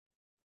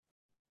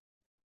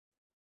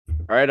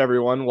All right,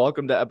 everyone.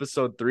 Welcome to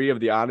episode 3 of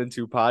the On and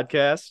 2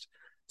 podcast.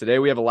 Today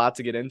we have a lot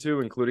to get into,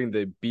 including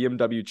the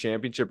BMW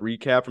Championship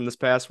recap from this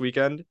past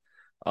weekend,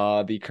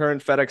 the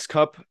current Fedex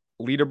Cup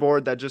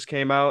leaderboard that just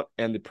came out,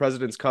 and the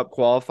President's Cup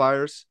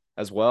qualifiers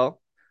as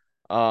well.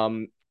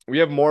 We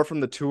have more from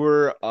the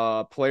tour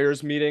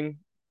players meeting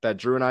that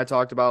Drew and I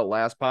talked about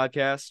last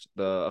podcast.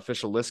 The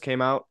official list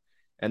came out.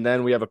 And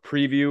then we have a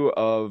preview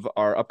of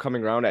our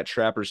upcoming round at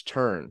Trapper's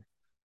Turn.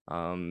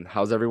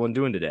 How's everyone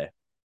doing today?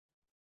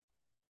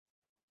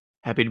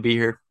 Happy to be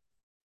here.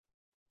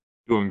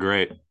 Doing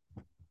great.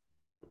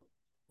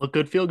 Look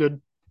good, feel good.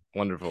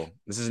 Wonderful.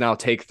 This is now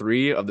take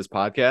 3 of this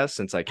podcast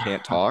since I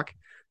can't talk.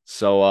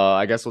 So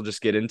I guess we'll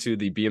just get into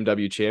the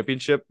BMW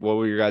Championship. What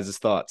were your guys'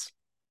 thoughts?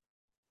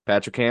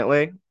 Patrick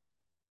Cantlay,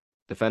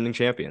 defending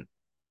champion.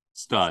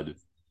 Stud.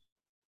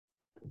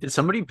 Did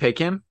somebody pick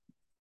him?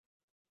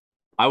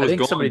 I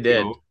think somebody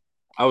did.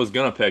 I was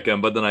gonna pick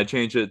him, but then I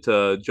changed it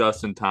to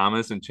Justin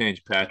Thomas and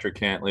changed Patrick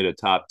Cantlay to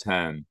top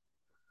 10.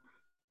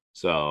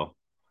 So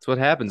That's what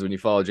happens when you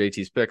follow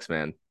JT's picks,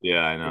 man. yeah,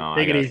 I know.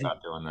 Take I it gotta easy.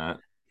 stop doing that.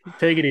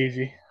 Take it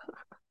easy.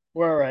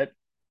 We're all right.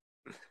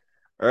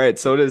 All right,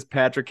 so it is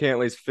Patrick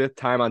Cantlay's 5th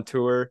time on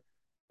tour.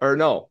 Or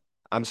no,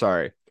 I'm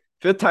sorry.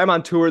 5th time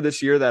on tour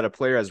this year that a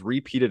player has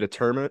repeated a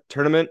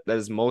tournament that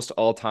is most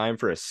all time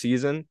for a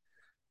season.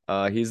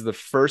 He's the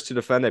first to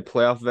defend a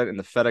playoff event in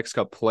the Fedex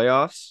Cup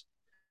playoffs.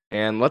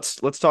 And let's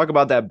talk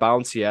about that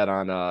bounce he had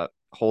on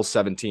hole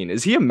 17.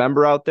 Is he a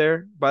member out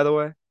there, by the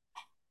way?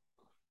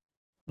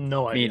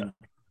 No I idea. mean,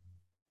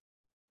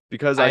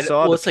 Because I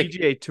saw well, the it's like-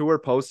 PGA Tour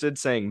posted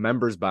saying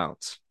members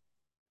bounce.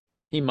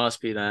 he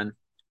must be then.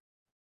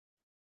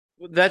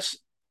 That's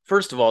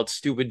first of all, it's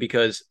stupid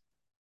because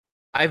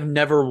I've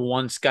never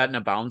once gotten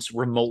a bounce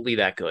remotely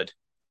that good.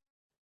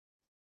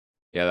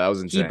 Yeah, that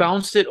was insane. He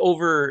bounced it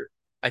over,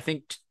 I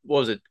think, what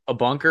was it? A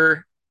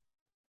bunker,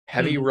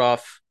 heavy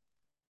rough,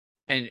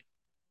 and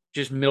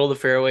just middle of the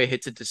fairway,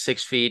 hits it to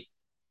 6 feet.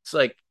 It's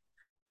like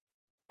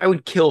I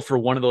would kill for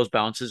one of those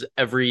bounces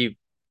every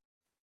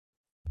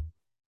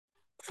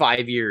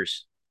 5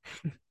 years.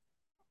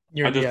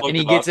 You're, I just yeah. looked And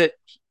he it gets up. it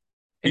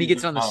and he He's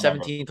gets it on the not a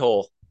member. 17th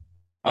hole.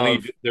 I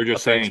think they're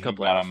just a saying FedEx he Cup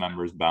got a playoff.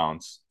 member's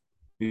bounce.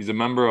 He's a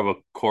member of a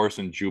course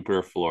in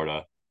Jupiter,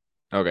 Florida.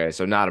 Okay,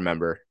 so not a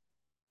member.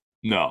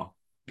 No.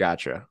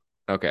 Gotcha.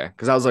 Okay,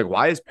 because I was like,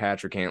 why is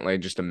Patrick Cantlay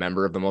just a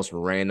member of the most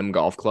random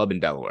golf club in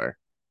Delaware?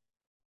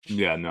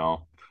 Yeah,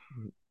 no.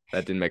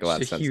 That didn't make a lot of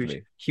Just sense to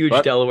me. huge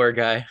But- Delaware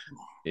guy.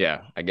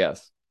 Yeah, I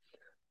guess.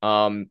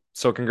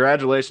 So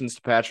congratulations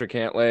to Patrick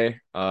Cantlay,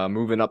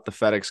 moving up the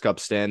FedEx Cup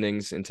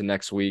standings into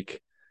next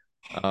week.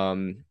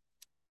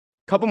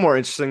 Couple more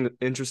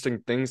interesting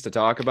things to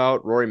talk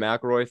about. Rory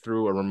McIlroy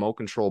threw a remote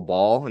control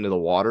ball into the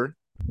water.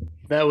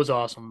 That was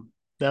awesome.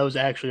 That was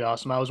actually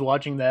awesome. I was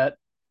watching that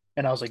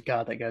and I was like,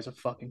 God, that guy's a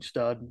fucking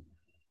stud.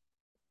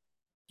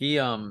 He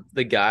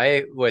the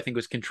guy who I think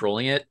was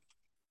controlling it,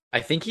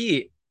 I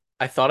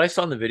thought I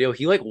saw in the video,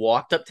 he like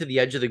walked up to the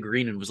edge of the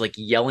green and was like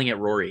yelling at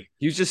Rory.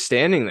 He was just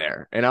standing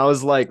there. And I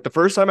was like, the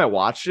first time I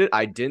watched it,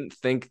 I didn't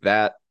think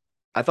that.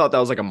 I thought that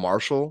was like a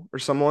marshal or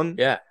someone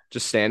Yeah.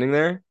 just standing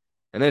there.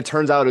 And then it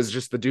turns out it's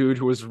just the dude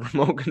who was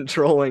remote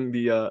controlling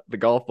the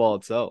golf ball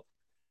itself.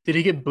 Did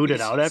he get booted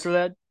out after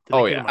that? Did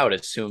Oh, they get yeah. him I out? would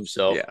assume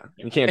so. Yeah.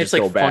 You can't It's just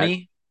like go back.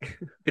 funny.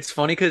 It's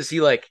funny because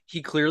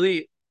he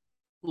clearly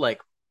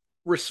like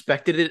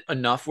respected it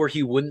enough where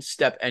he wouldn't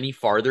step any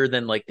farther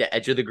than like the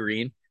edge of the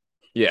green.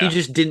 Yeah. He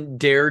just didn't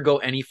dare go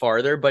any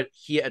farther, but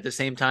he at the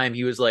same time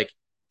he was like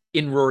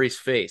in Rory's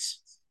face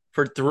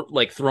for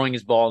throwing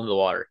his ball into the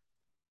water.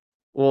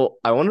 Well,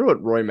 I wonder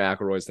what Roy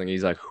McIlroy's thinking.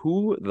 He's like,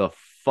 who the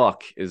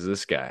fuck is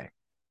this guy?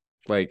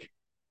 Like,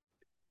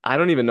 I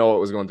don't even know what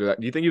was going through that.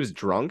 Do you think he was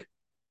drunk?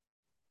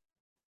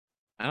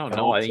 I don't I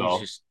know. hope I think so. he's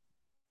just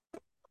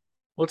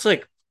well, it's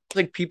like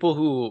people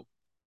who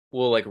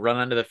will like run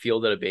onto the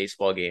field at a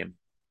baseball game.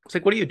 It's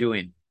like, what are you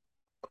doing?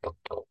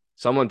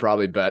 Someone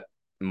probably bet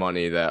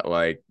money that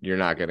like you're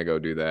not gonna go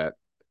do that.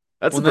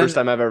 That's Well, the first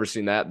then- time I've ever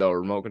seen that though.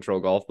 Remote control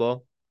golf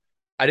ball.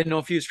 I didn't know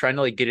if he was trying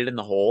to like get it in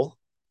the hole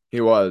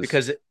He was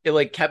because it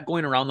like kept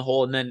going around the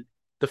hole, and then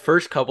the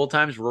first couple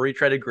times Rory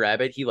tried to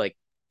grab it, he like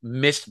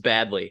missed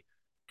badly.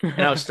 And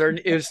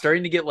it was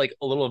starting to get like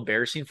a little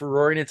embarrassing for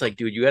Rory. And it's like,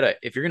 dude,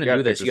 if you're You gonna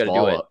gotta do pick this, you gotta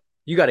ball do it. up.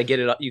 You gotta get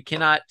it up. You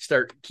cannot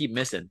keep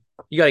missing.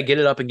 You gotta get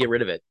it up and get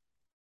rid of it.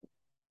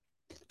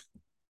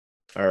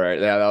 All right,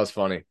 yeah, that was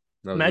funny.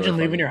 That was Imagine really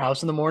leaving funny. your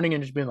house in the morning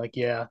and just being like,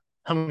 yeah,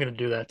 I'm going to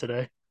do that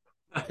today.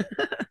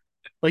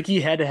 Like he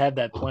had to have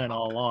that plan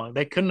all along.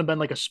 That couldn't have been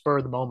like a spur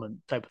of the moment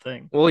type of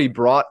thing. Well,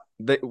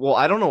 well,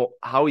 I don't know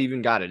how he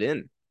even got it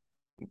in.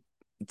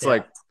 It's Yeah.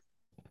 like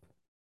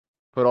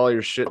put all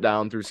your shit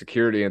down through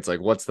security. And it's like,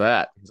 what's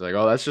that? He's like,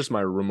 oh, that's just my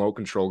remote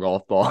control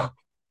golf ball.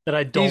 That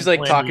I don't He's like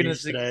plan talking to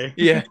use today.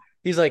 Yeah.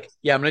 He's like,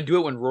 yeah, I'm gonna do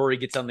it when Rory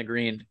gets on the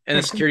green. And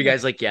the security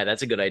guy's like, yeah,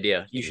 that's a good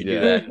idea. You should do Yeah.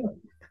 that.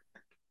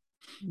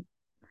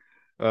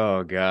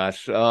 Oh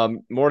gosh.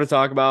 More to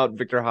talk about.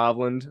 Victor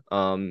Hovland.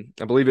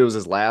 I believe it was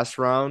his last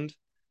round.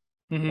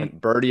 Mhm.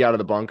 Went birdie out of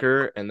the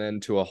bunker and then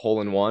to a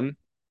hole in one.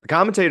 The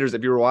commentators,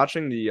 if you were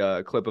watching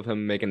the clip of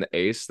him making the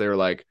ace, they were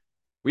like,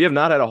 "We have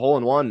not had a hole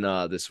in one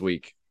this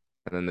week,"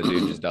 and then the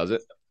dude just does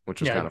it, which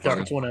was Yeah, kind of funny.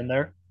 darts one in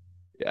there.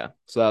 Yeah,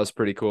 so that was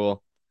pretty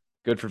cool.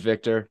 Good for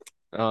Victor.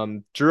 Drew,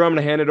 I'm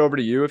gonna hand it over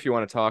to you if you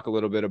want to talk a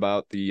little bit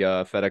about the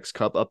FedEx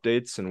Cup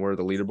updates and where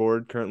the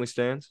leaderboard currently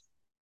stands.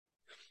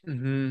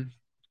 Mm-hmm.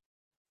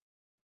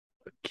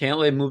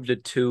 Cantlay moved to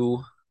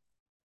 2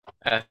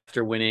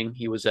 after winning.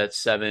 He was at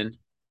 7.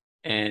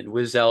 And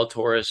with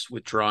Zalatoris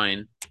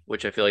withdrawing,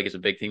 which I feel like is a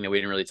big thing that we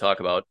didn't really talk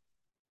about,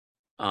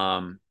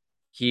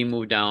 he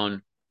moved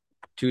down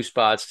 2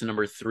 spots to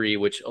number 3,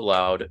 which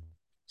allowed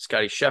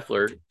Scotty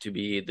Scheffler to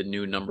be the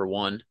new number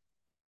 1.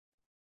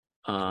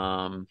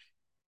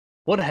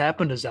 What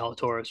happened to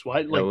Zalatoris?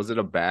 Why, Yeah, was it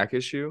a back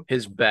issue?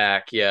 His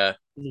back, yeah.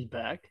 his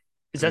back?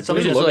 Is that It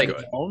something didn't that's look like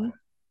good. known?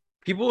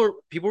 People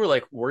were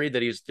like worried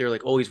that they're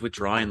like, oh, he's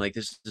withdrawing, like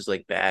this is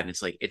like bad. And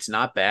it's like it's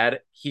not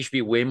bad. He should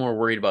be way more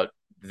worried about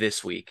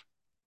this week.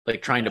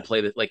 Like trying to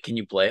play that, like, can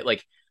you play it?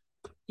 Like,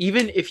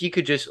 even if he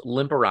could just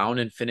limp around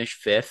and finish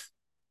 5th,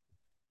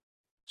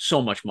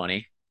 so much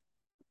money.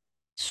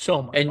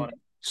 So much And money.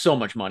 so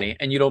much money.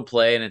 And you don't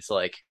play, and it's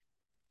like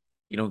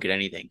you don't get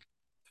anything.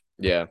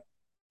 Yeah,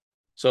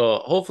 So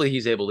hopefully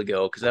he's able to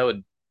go because that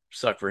would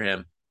suck for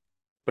him.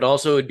 But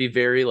also it'd be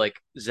very like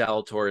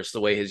Zalatoris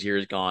the way his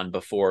year's gone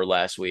before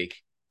last week.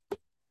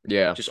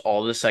 yeah. Just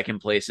all the second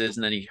places,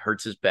 and then he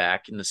hurts his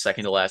back in the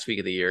second to last week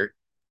of the year.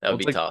 That would Well,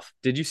 it's be like, tough.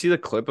 did you see the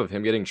clip of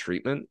him getting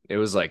treatment? It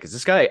was like, is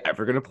this guy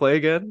ever gonna play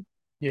again?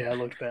 Yeah, it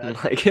looked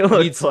bad. Like it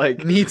looks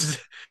like Needs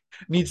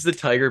the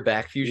Tiger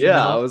back fusion. yeah,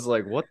 now. I was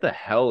like, what the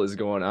hell is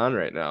going on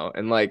right now?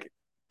 And like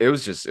it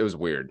was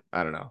weird.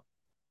 I don't know.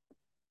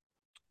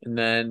 And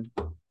then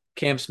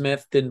Cam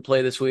Smith didn't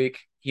play this week.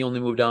 He only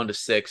moved down to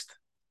 6th,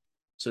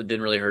 so it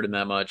didn't really hurt him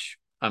that much.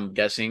 I'm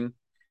guessing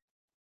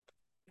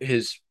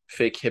his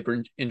fake hip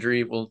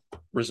injury will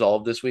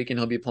resolve this week and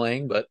he'll be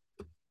playing, but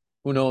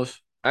who knows?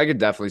 I could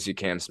definitely see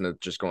Cam Smith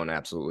just going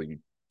absolutely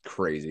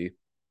crazy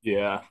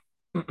Yeah.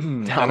 down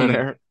then,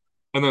 there.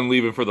 And then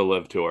leaving for the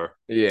Live Tour.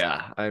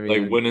 Yeah, I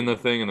mean, Like winning the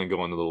thing and then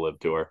going to the Live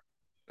Tour.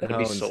 That'd how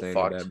be so insane would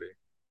fucked. that be?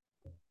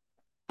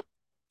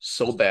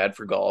 So bad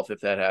for golf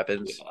if that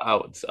happens. Yeah,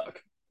 that would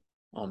suck.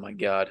 Oh my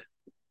God.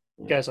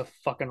 Guy's a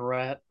fucking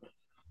rat.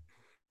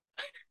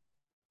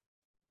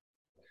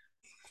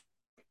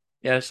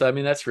 Yeah, so I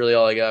mean that's really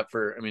all I got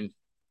for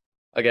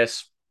I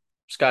guess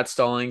Scott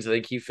Stallings, I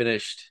think he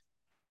finished,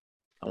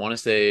 I want to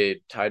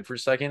say tied for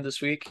second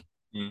this week.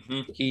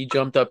 Mm-hmm. He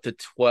jumped up to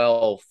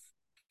 12th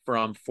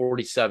from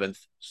 47th,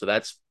 so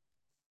that's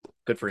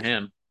good for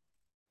him.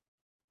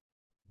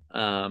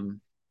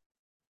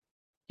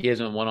 He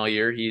hasn't won all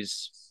year.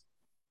 He's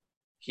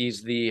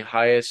the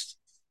highest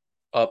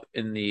up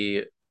in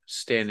the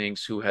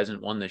standings who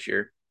hasn't won this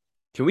year.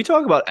 Can we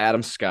talk about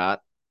Adam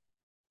Scott?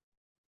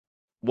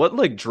 What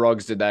like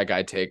drugs did that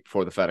guy take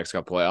before the FedEx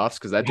Cup playoffs?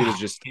 Because that dude is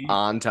just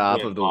on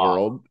top of the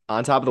world,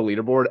 on top of the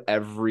leaderboard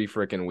every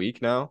freaking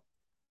week now.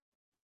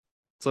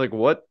 It's like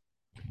what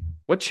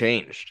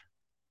changed?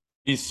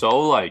 He's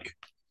so like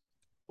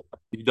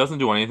he doesn't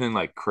do anything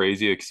like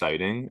crazy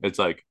exciting. It's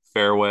like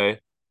fairway,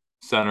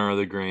 center of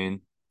the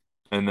green,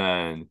 and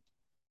then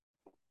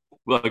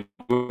like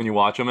when you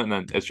watch him, and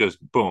then it's just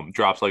boom,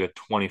 drops like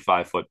a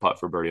 25-foot putt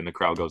for birdie, and the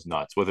crowd goes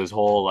nuts with his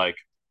whole like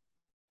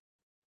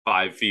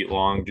 5 feet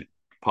long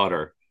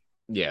putter.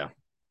 Yeah,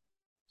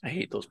 I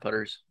hate those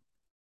putters.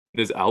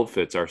 His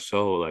outfits are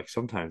so like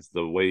sometimes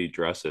the way he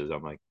dresses,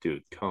 I'm like,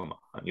 dude, come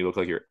on, you look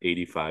like you're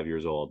 85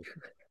 years old.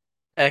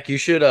 Eck, you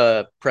should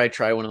probably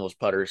try one of those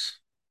putters.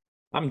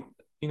 Man,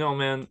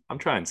 I'm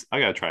trying. I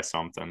gotta try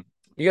something.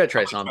 You gotta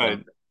try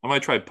something. I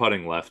might try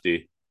putting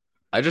lefty.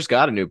 I just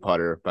got a new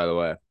putter, by the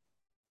way.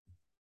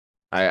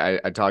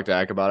 I talked to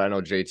Ak about it. I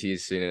know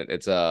JT's seen it.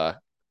 It's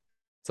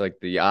like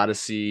the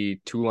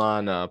Odyssey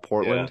Toulon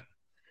Portland. Yeah.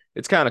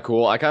 It's kind of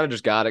cool. I kind of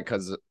just got it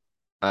because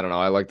I don't know.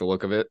 I like the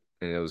look of it,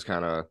 and it was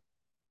kind of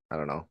I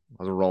don't know.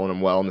 I was rolling them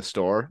well in the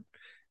store,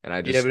 and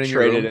I just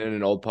traded in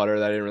an old putter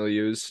that I didn't really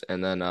use,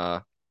 and then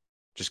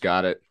just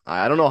got it.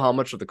 I don't know how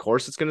much of the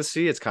course it's gonna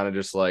see. It's kind of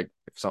just like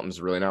if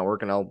something's really not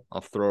working, I'll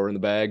throw her in the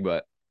bag.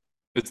 But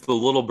it's the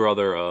little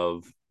brother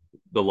of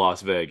the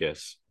Las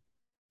Vegas,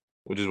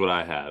 which is what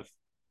I have.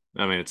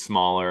 I mean, it's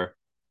smaller,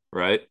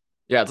 right?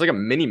 Yeah, it's like a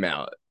mini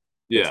mallet.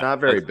 Yeah, it's not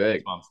very big.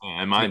 That's what I'm saying.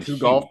 And mine's two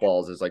huge. golf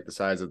balls is like the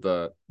size of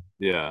the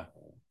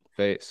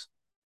face.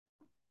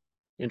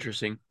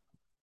 Interesting.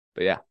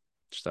 But yeah,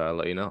 just thought I'd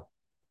let you know.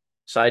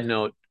 Side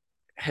note: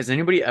 has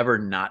anybody ever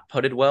not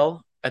putted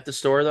well at the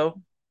store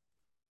though?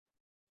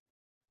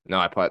 No,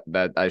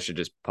 I should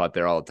just putt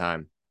there all the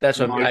time. That's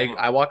what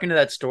I walk into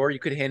that store. You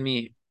could hand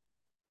me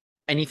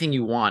anything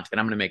you want, and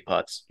I'm gonna make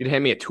putts. You'd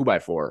hand me a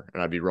 2x4,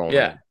 and I'd be rolling.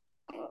 Yeah.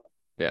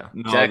 Yeah.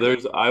 No,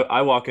 exactly.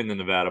 I walk into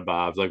Nevada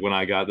Bob's like when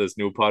I got this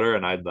new putter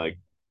and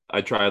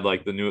I tried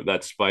like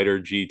that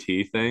Spider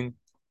GT thing,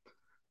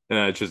 and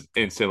I just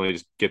instantly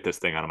just get this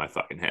thing out of my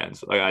fucking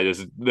hands. Like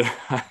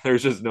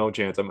there's just no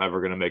chance I'm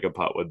ever gonna make a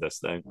putt with this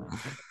thing.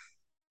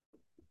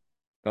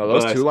 Oh,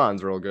 those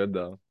Toulon's real good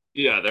though.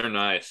 Yeah, they're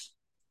nice.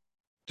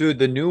 Dude,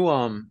 the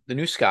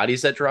new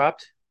Scotties that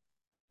dropped,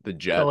 The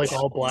The like Jets.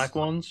 all black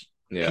ones.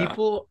 Yeah,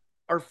 people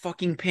are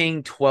fucking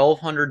paying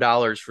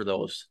 $1,200 for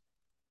those.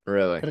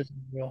 really. That is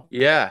real.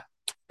 Yeah,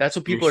 that's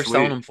what You're people are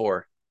selling sweet. them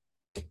for.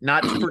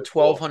 Not for Cool.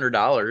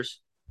 $1,200.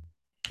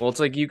 Well, it's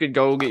like you could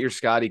go get your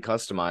Scotty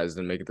customized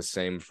and make it the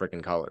same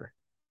freaking color.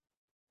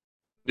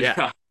 Yeah,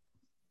 Yeah. And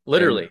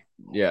literally.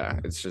 yeah,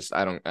 it's just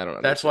I don't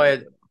That's why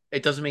understand.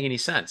 it doesn't make any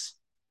sense.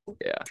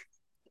 Yeah.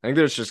 I think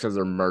that's just because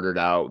they're murdered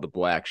out with the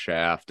black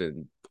shaft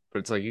but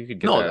it's like you could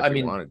get No, that I if you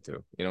mean wanted to.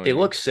 You know what I they mean?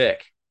 look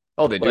sick,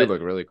 Oh, they do but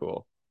look really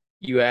cool.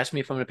 you asked me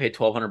if I'm gonna pay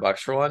 $1,200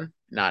 for one.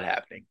 Not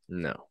happening.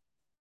 No.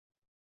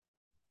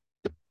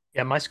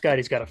 Yeah, my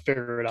Scotty's got to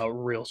figure it out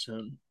real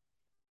soon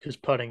because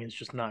putting is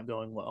just not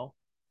going well.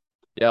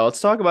 Yeah, let's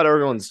talk about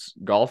everyone's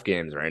golf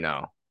games right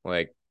now.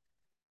 Like,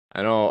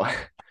 I know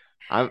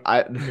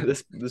I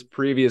this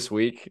previous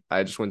week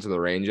I just went to the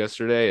range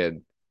yesterday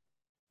and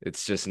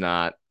it's just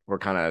not we're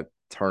kind of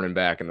turning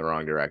back in the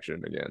wrong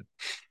direction again.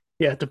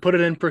 Yeah, to put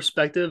it in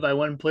perspective, I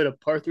went and played a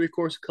par three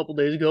course a couple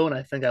days ago, and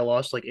I think I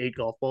lost like 8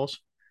 golf balls.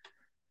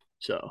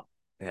 So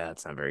Yeah,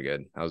 it's not very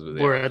good. I was with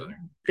we're you. at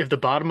if the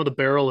bottom of the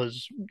barrel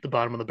is the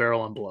bottom of the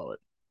barrel, I'm below it.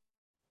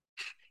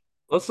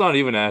 Let's not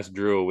even ask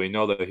Drew. We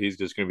know that he's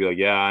just gonna be like,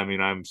 yeah, I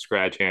mean, I'm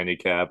scratch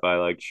handicap. I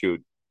like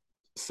shoot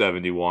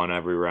 71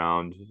 every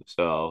round.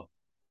 So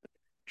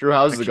Drew,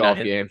 how's the Actually, not golf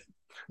hitting game?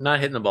 not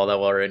hitting the ball that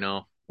well right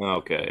now.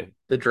 okay.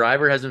 The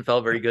driver hasn't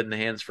felt very good in the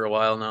hands for a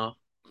while now.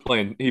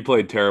 He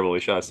played terrible. He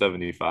shot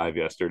 75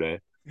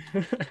 yesterday.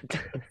 I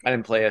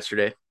didn't play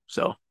yesterday,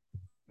 so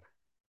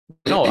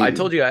no. I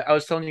told you. I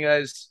was telling you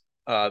guys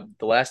the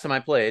last time I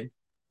played,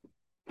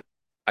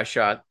 I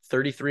shot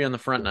 33 on the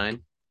front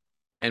nine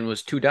and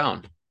was 2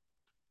 down.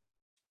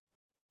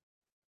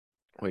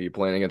 What, are you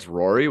playing against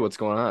Rory? What's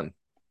going on?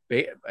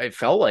 I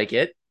felt like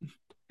it.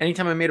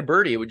 Anytime I made a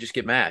birdie, it would just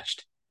get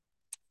matched.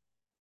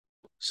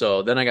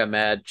 So then I got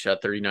mad,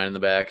 shot 39 in the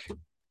back.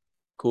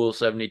 Cool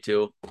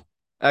 72.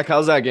 Heck,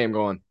 how's that game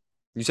going?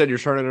 You said you're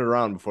turning it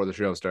around before the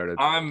show started.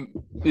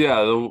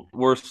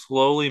 We're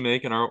slowly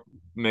making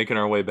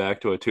our way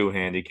back to a 2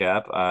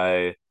 handicap.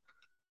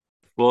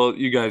 Well,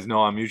 you guys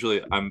know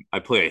I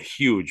play a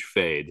huge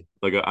fade.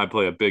 I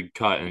play a big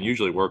cut and it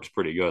usually works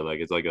pretty good. Like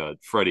it's like a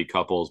Freddie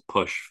Couples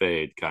push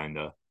fade kind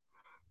of.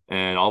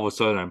 And all of a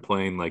sudden I'm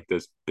playing like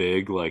this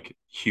big like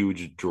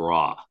huge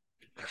draw.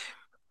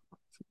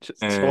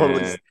 Just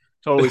And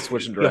totally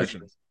switching like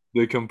directions.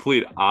 the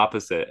complete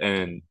opposite.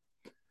 And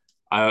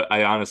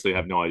I honestly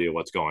have no idea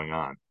what's going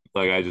on.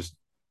 Like I just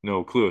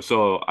no clue.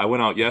 So I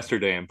went out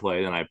yesterday and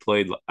played, and I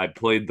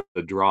played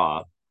the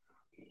draw.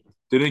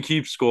 Didn't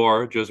keep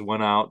score. Just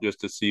went out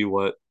just to see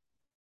what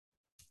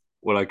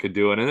I could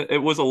do, and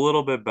it was a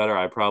little bit better.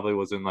 I probably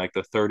was in like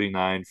the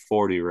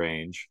 39-40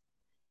 range,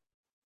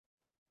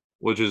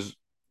 which is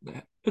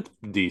it's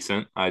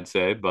decent, I'd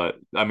say. But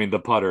I mean, the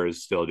putter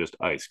is still just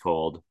ice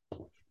cold.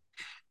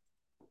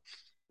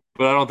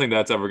 But I don't think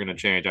that's ever going to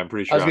change. I'm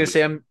pretty I sure was I'm gonna just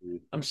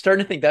say I'm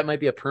starting to think that might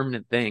be a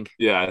permanent thing.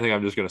 yeah. I think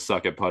I'm just going to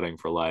suck at putting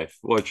for life,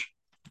 which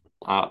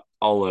I'll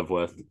live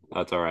with.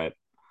 That's all right.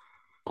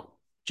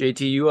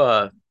 JT, you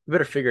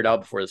better figure it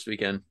out before this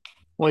weekend.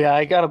 Well, yeah,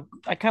 I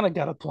kind of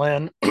got a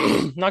plan.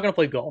 Not gonna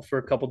play golf for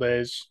a couple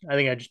days. I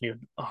think I just need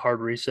a hard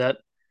reset,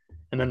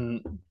 and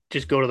then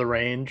just go to the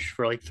range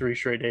for like 3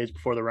 straight days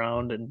before the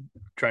round and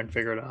try and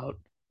figure it out.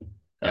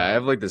 Yeah, I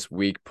have like this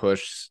weak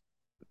push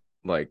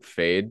like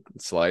fade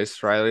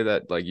slice Riley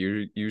that like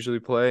you usually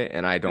play,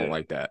 and I don't Yeah.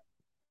 like that.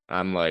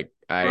 I'm like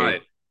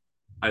Right.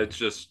 It's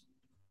just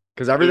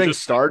because there's everything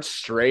just starts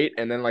straight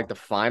and then like the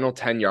final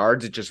 10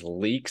 yards it just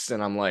leaks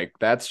and I'm like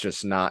that's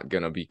just not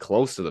gonna be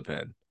close to the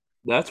pin.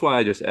 that's why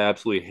I just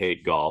absolutely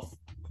hate golf.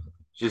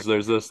 Just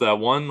there's that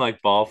one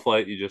like ball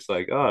flight you just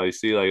like oh you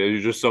see like you're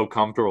just so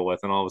comfortable with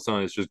and all of a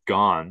sudden it's just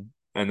gone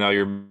and now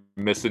you're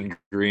missing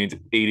greens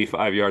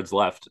 85 yards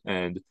left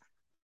and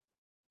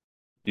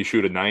you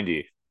shoot a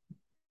 90.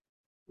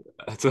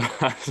 That's Yeah,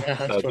 that's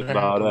that's what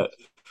about happened. it.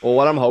 Well,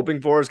 what I'm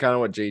hoping for is kind of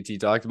what JT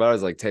talked about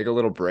is like take a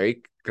little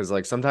break because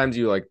like sometimes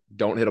you like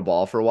don't hit a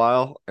ball for a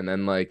while and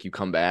then like you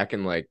come back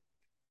and like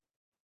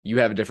you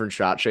have a different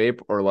shot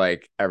shape or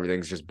like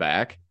everything's just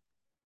back.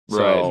 Right.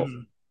 So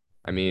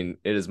I mean,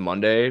 it is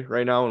Monday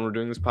right now when we're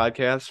doing this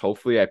podcast.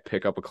 Hopefully, I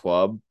pick up a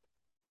club.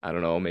 I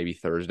don't know, maybe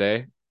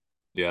Thursday,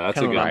 Yeah, that's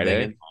Kind a of good what I'm Friday,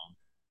 thinking.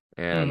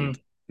 and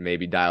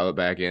maybe dial it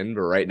back in.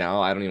 But right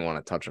now, I don't even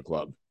want to touch a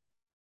club.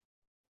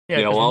 Yeah,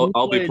 yeah. because Well, when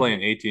I'll we be played,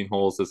 playing 18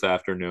 holes this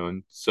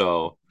afternoon,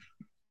 so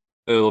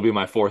it'll be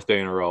my fourth day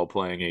in a row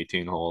playing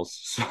 18 holes.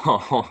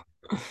 So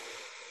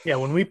yeah,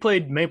 when we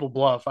played Maple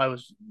Bluff, I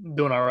was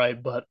doing all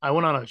right, but I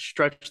went on a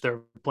stretch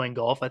there playing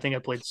golf. I think I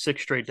played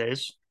 6 straight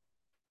days,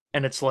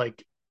 and it's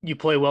like you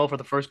play well for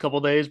the first couple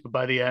days, but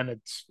by the end,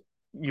 it's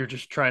you're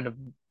just trying to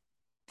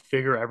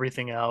figure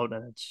everything out,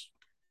 and it's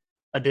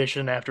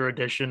addition after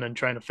addition, and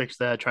trying to fix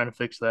that, trying to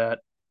fix that,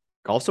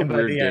 Golf's a and by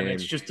weird the end,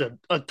 it's game. just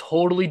a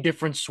totally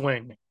different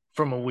swing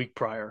from a week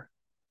prior.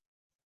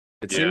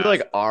 It seems yeah,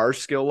 like our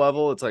skill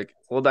level. It's like,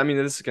 well, I mean,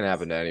 this can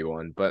happen to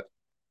anyone, but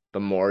the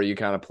more you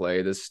kind of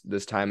play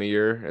this time of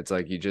year, it's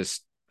like you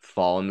just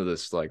fall into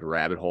this like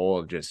rabbit hole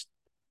of just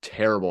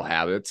terrible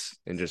habits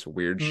and just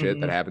weird shit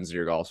that happens in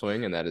your golf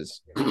swing, and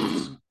that's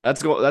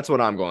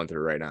what I'm going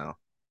through right now.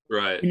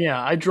 Right.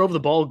 Yeah, I drove the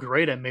ball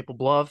great at Maple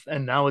Bluff,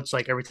 and now it's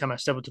like every time I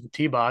step into the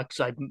tee box,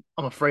 I'm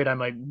afraid I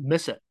might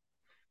miss it.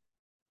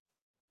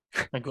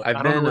 Like I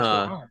don't know what's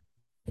going on.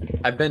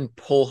 I've been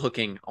pull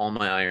hooking all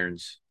my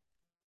irons,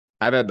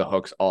 I've had the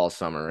hooks all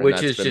summer, and which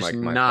that's is been just like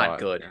my not thought.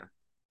 good. Yeah.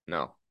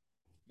 No.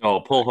 Oh,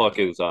 pull hook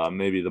is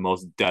maybe the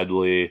most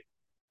deadly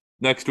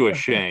next to a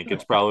shank.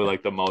 It's probably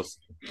like the most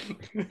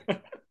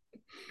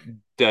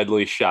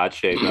deadly shot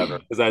shape ever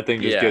because that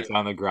thing just gets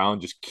on the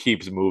ground, just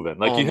keeps moving.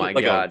 Like you hit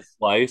like a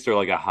slice or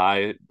like a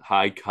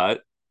high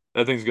cut,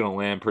 that thing's gonna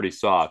land pretty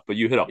soft. But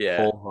you hit a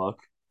pull hook,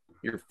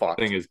 you're fucked.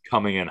 Thing is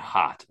coming in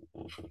hot.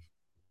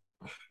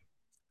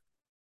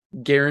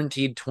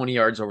 Guaranteed 20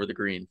 yards over the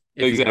green.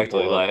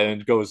 Exactly,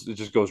 and it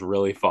just goes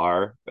really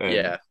far.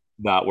 And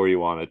not where you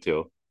want it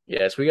to.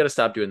 Yeah, so we got to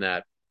stop doing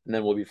that, and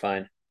then we'll be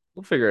fine.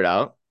 We'll figure it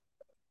out.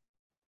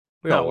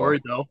 Not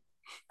worried though.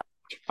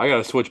 I got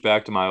to switch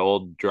back to my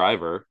old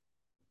driver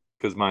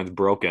because mine's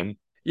broken.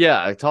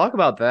 Yeah, talk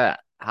about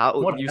that.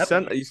 How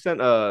you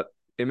sent a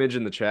image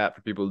in the chat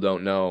for people who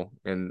don't know,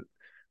 and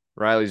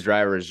Riley's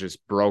driver is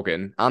just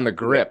broken on the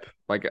grip,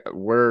 like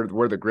where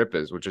the grip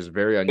is, which is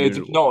very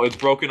unusual. It's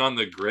broken on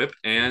the grip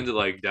and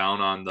like down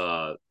on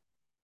the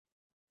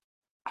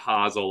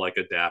hosel like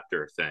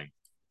adapter thing.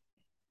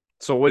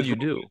 So what did you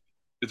do?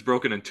 It's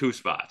broken in 2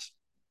 spots.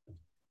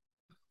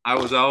 I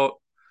was out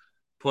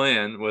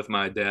playing with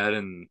my dad,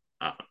 and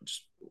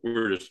we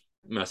were just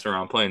messing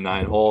around playing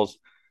 9 holes.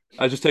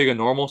 I just take a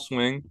normal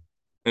swing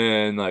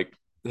and like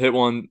hit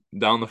one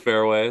down the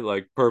fairway,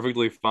 like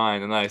perfectly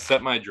fine. And then I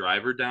set my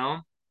driver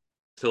down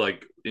to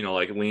like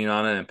lean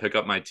on it and pick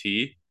up my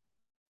tee,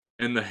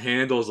 and the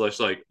handle's just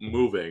like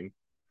moving,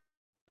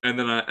 and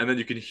then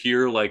you can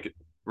hear like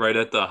right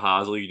at the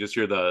hosel, you just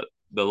hear the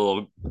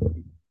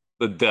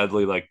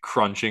deadly like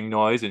crunching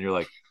noise, and you're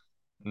like,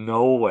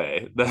 no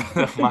way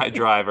that my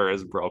driver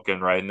is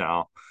broken right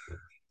now.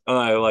 And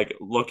I like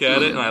look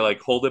at it and I like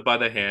hold it by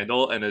the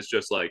handle, and it's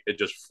just like it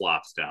just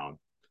flops down,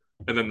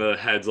 and then the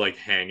head's like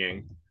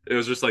hanging. It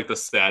was just like the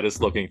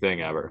saddest looking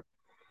thing ever.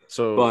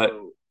 But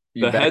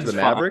you the head's the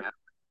Maverick.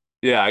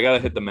 Yeah, I gotta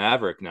hit the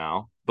Maverick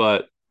now.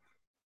 But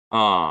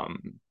I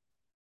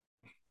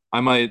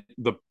might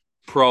the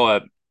pro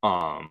at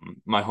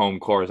my home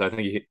course. I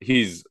think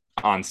he's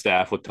on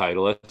staff with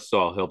Titleist,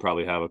 so he'll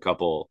probably have a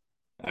couple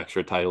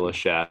extra Titleist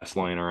shafts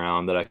laying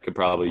around that I could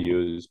probably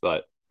use.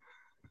 But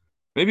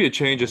maybe a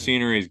change of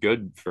scenery is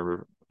good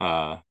for.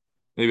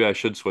 Maybe I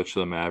should switch to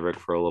the Maverick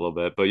for a little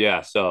bit. But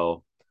yeah,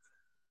 so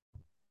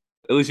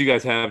at least you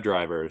guys have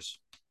drivers.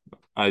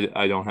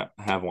 I don't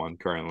have one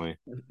currently.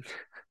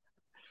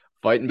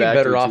 Fighting back.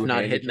 You're better off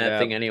not hitting that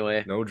thing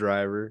anyway. No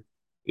driver.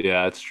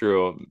 Yeah, it's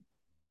true.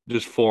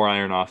 Just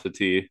 4-iron off the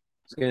tee. I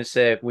was gonna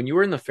say, when you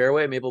were in the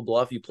fairway at Maple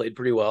Bluff, you played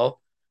pretty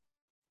well.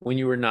 When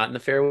you were not in the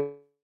fairway,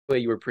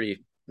 you were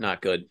pretty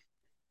not good.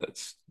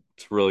 It's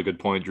a really good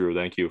point, Drew.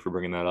 Thank you for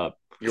bringing that up.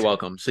 You're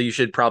welcome. So you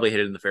should probably hit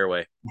it in the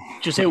fairway.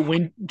 Just hit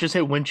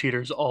wind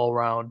cheaters all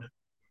around.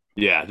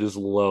 Yeah, just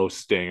low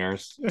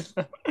stingers.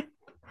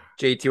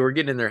 JT, we're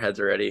getting in their heads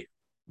already.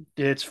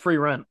 It's free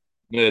rent.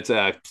 It's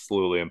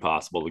absolutely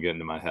impossible to get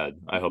into my head.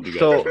 I hope you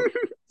guys.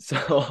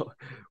 So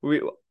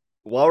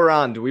while we're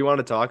on, do we want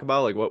to talk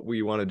about like what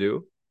we want to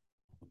do?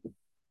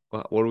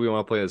 What do we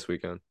want to play this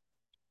weekend?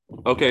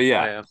 Okay,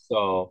 yeah.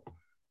 So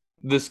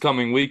this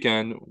coming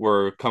weekend,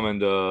 we're coming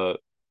to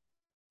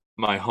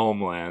my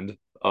homeland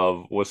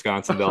of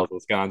Wisconsin Dells,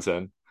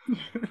 Wisconsin. The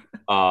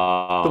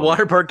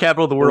water park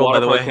capital of the world, by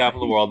the way. Water park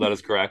capital of the world. That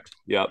is correct.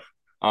 Yep.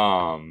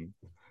 And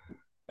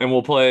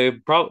we'll play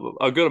probably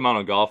a good amount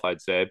of golf,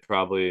 I'd say.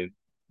 Probably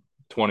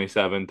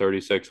 27,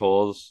 36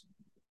 holes,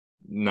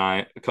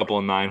 a couple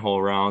of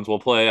 9-hole rounds. We'll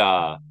play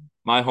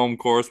my home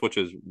course, which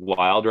is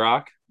Wild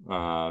Rock.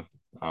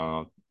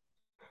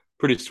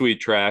 Pretty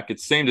sweet track.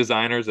 It's same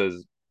designers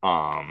as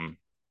Aaron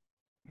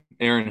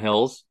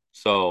Hills,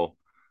 so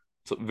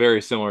it's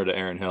very similar to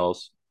Aaron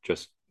Hills,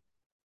 just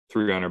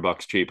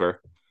 $300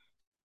 cheaper.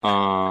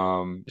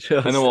 And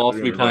then we'll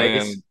also be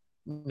playing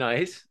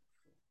nice.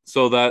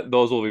 So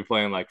those will be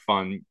playing like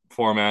fun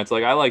formats.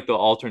 Like I like the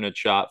alternate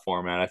shot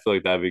format. I feel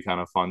like that'd be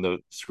kind of fun to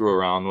screw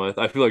around with.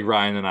 I feel like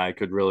Ryan and I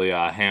could really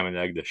ham and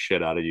egg the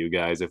shit out of you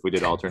guys if we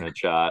did alternate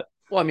shot.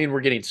 Well, I mean,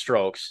 we're getting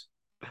strokes.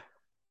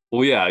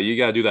 Well, yeah, you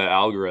gotta do that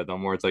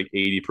algorithm where it's like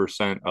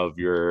 80% of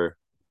your.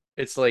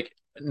 It's like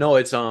no,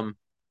 it's because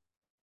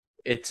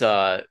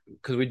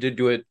we did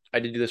do it. I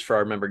did do this for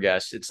our member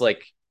guests. It's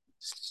like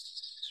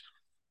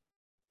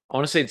I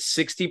want to say it's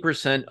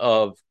 60%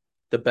 of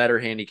the better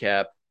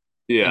handicap.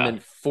 Yeah. And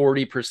then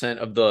 40%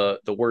 of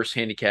the worst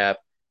handicap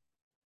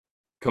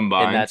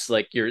combined. And that's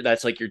like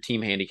your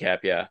team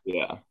handicap, yeah.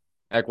 Yeah.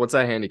 Heck, what's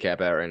that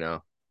handicap at right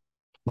now?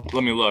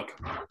 Let me look.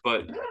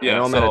 But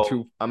yeah, I'm at a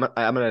 2. I'm at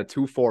a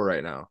 2-4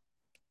 right now.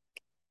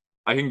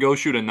 I can go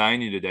shoot a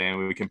 90 today,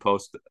 and we can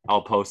post.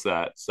 I'll post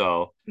that.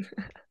 So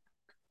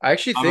I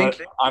actually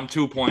think I'm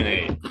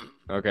 2.8.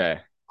 Okay.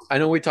 I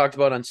know we talked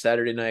about on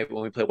Saturday night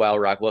when we play Wild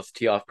Rock. We'll have to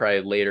tee off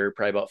probably later,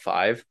 probably about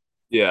 5.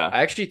 Yeah.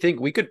 I actually think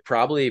we could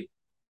probably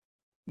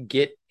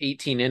get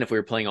 18 in if we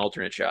were playing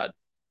alternate shot.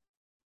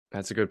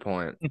 That's a good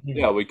point.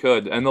 Yeah, we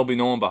could. And there'll be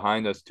no one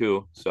behind us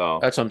too. So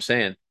That's what I'm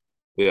saying.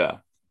 yeah.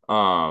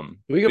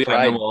 We could and then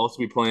probably we'll also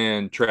be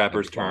playing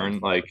Trapper's Turn,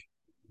 like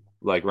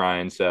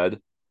Ryan said.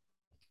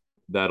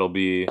 That'll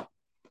be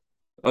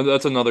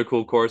that's another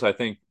cool course. I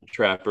think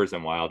Trappers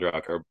and Wild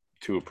Rock are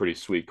two pretty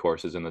sweet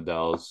courses in the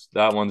Dells.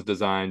 That one's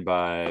designed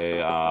by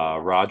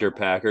Roger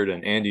Packard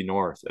and Andy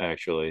North,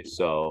 actually.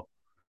 So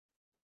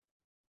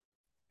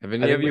Have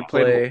any of you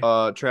played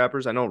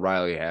Trappers? I know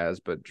Riley has,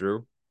 but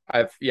Drew?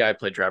 I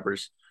played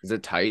Trappers. Is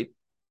it tight?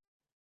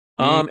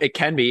 It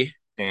can be.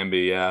 Can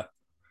be, yeah.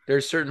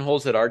 There's certain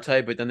holes that are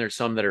tight, but then there's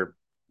some that are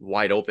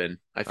wide open,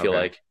 I feel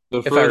like.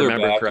 If I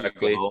remember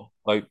correctly.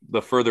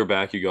 The further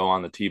back you go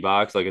on the tee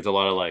box, like it's a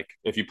lot of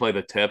if you play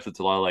the tips, it's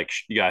a lot of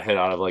you got hit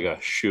out of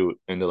a shoot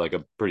into a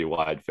pretty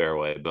wide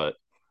fairway. But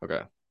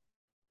okay,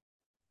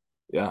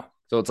 yeah.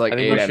 So it's like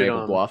 8 at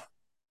Maple Bluff.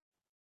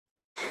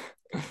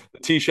 The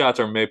tee shots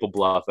are Maple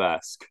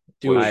Bluff-esque.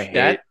 Dude, I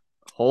hate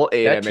hole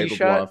 8 at Maple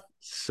Bluff.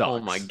 Sucks. Oh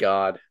my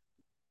god.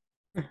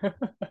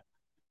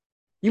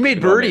 You made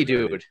birdie,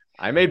 dude.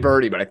 I made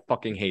birdie, but I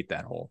fucking hate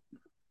that hole.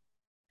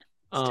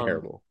 It's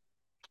terrible.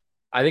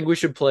 I think we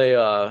should play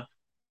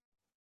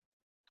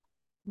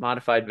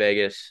Modified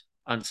Vegas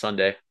on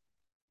Sunday.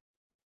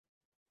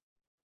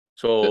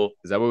 So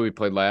is that what we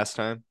played last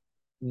time?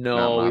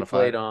 No, we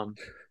played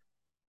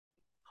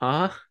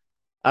Huh?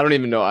 I don't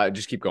even know. I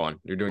just keep going.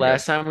 You're doing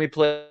last time we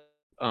played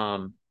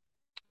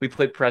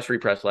press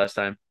repress last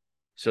time.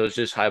 So it's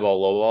just high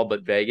ball, low ball,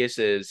 but Vegas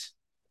is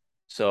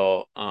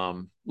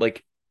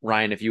like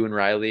Ryan, if you and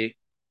Riley,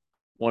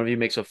 one of you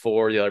makes a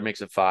 4, the other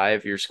makes a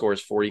 5, your score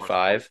is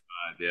 45.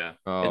 Yeah.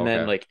 Oh, and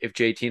then if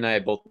JT and I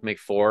both make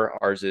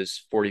 4, ours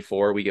is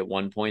 44. We get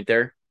 1 point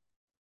there.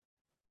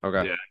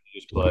 Okay. Yeah,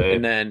 you just play.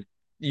 And then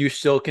you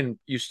still do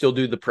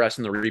the press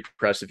and the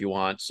repress if you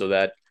want. So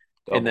that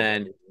and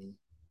then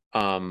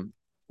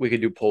we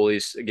could do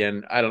pulleys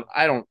again. I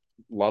don't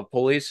love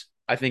pulleys.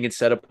 I think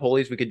instead of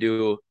pulleys we could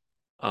do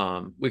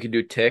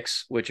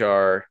ticks, which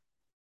are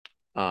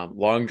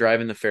long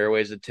drive in the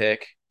fairway is a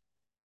tick.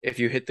 If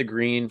you hit the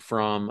green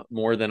from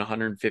more than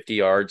 150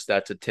 yards,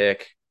 that's a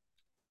tick.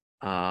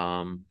 What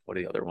are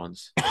the other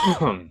ones?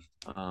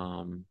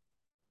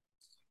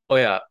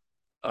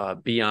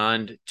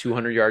 Beyond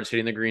 200 yards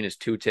hitting the green is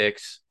 2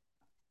 ticks.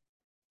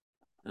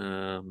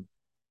 Yeah,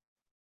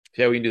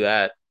 we can do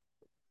that.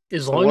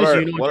 As long as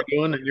you know what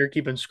you're doing and you're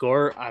keeping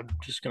score, I'm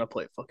just gonna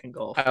play fucking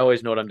golf. I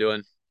always know what I'm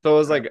doing. So it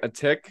was like a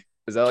tick.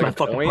 Is that like my a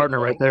fucking point? partner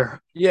right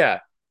there? Yeah,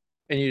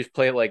 and you just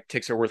play it like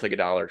ticks are worth like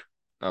 $1.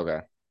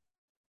 Okay.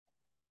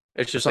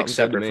 It's just like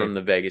separate from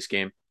the Vegas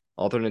game.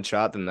 Alternate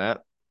shot, then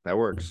that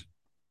works.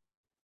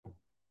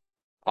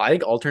 I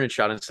think alternate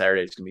shot on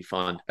Saturday is gonna be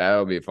fun.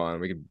 That'll be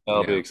fun.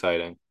 That'll be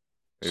exciting.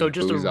 So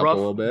just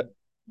a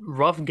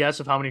rough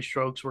guess of how many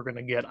strokes we're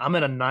gonna get. I'm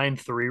at a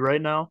 9.3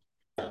 right now.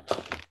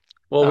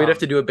 Well, we'd have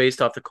to do it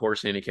based off the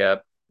course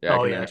handicap. Yeah,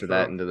 I can enter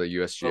that into the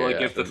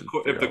USGA.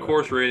 So if the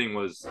course rating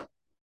was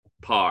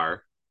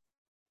par,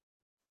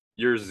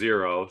 you're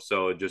 0,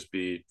 so it'd just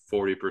be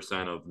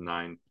 40% of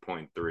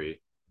 9.3.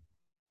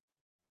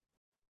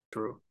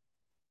 True.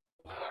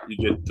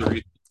 You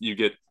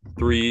get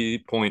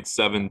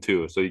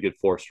 3.72, so you get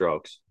 4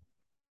 strokes.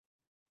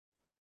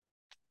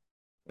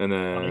 And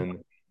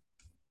then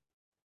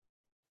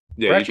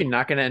we're actually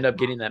not going to end up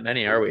getting that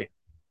many, are we?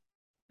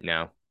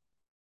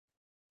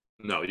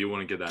 No, you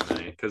wouldn't get that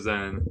many because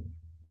then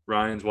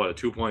Ryan's a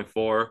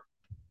 2.4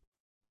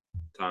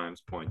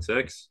 times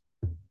 0.6.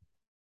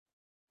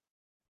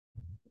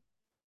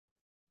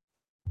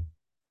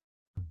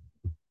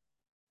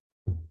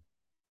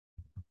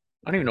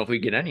 I don't even know if we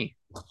get any.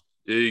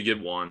 Yeah, you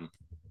get 1.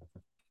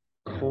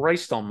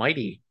 Christ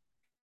almighty.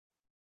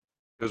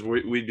 Because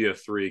we'd be a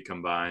 3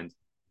 combined.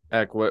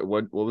 Heck, what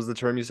was the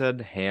term you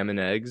said? Ham and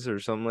eggs or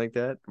something like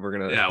that?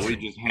 We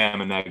just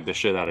ham and egg the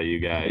shit out of you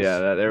guys.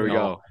 Yeah, there we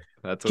go.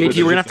 That's JT,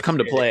 we're gonna have to come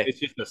to play. It's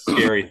just a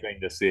scary thing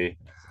to see.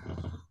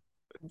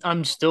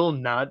 I'm still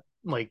not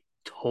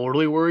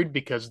totally worried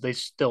because they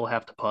still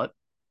have to putt.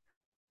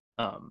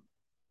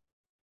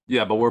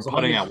 Yeah, but we're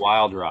putting at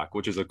Wild Rock,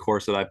 which is a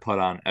course that I putt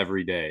on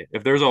every day.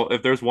 If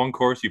there's one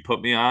course you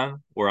put me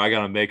on where I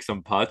gotta make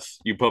some putts,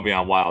 you put me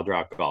on Wild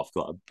Rock Golf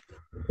Club.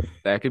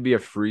 That could be a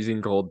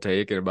freezing cold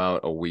take in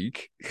about a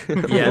week.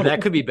 Yeah,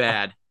 that could be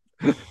bad.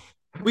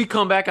 We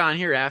come back on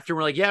here after and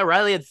we're like, yeah,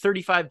 Riley had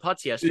 35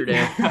 putts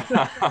yesterday.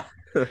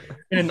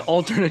 In an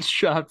alternate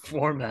shot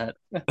format.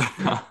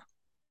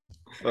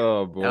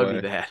 Oh boy. That would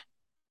be bad.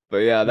 But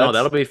yeah,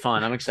 that'll be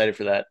fun. I'm excited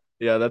for that.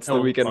 Yeah, that's the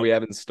weekend we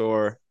have in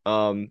store.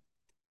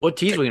 What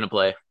tees are we gonna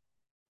play?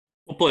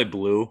 We'll play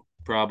blue,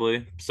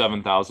 probably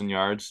 7,000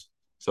 yards.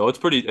 So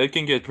it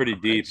can get pretty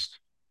deep.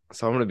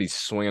 So I'm gonna be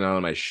swinging out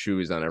of my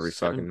shoes on every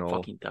fucking hole.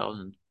 Fucking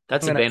thousand.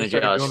 That's advantage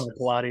of us.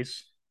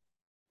 Pilates.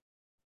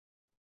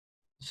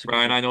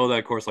 Brian, I know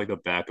that course like the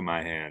back of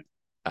my hand.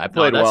 I No,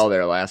 played well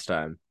there last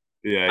time.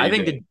 Yeah, I you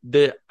think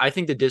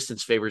did. the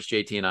distance favors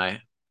JT and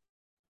I.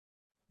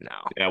 No.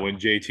 Yeah, when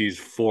JT's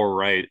 4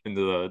 right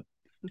into the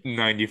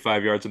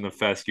 95 yards in the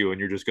fescue, and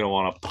you're just gonna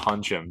want to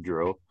punch him,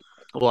 Drew.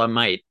 Well, I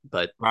might,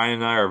 but Ryan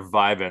and I are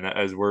vibing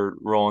as we're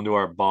rolling to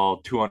our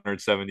ball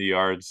 270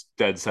 yards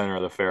dead center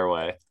of the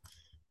fairway.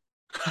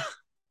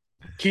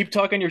 Keep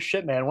talking your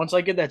shit, man. Once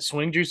I get that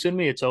swing juice in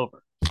me, it's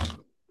over.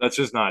 That's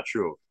just not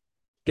true.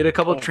 get a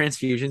couple Oh.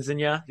 transfusions in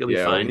you. You'll be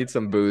Yeah, we fine. need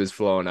some booze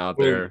flowing out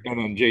there. And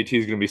then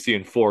JT's gonna be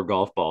seeing 4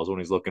 golf balls when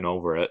he's looking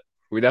over it.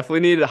 We definitely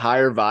needed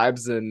higher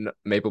vibes than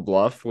Maple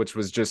Bluff, which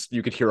was just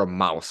you could hear a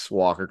mouse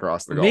walk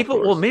across the golf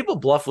course. Maple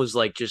Bluff was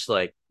like just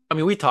like I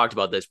mean we talked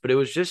about this, but it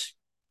was just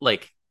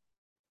like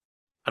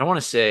I don't want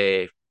to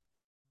say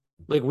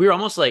like we were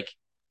almost like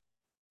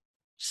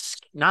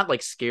not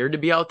like scared to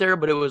be out there,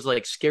 but it was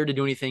like scared to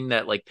do anything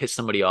that like pissed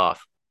somebody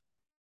off.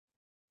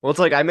 Well, it's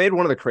like I made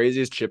one of the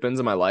craziest chip-ins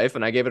in my life,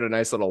 and I gave it a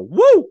nice little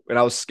woo, and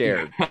I was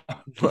scared.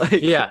 Like,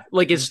 Yeah,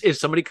 like is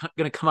somebody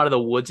gonna come out of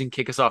the woods and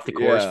kick us off the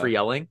course for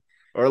yelling?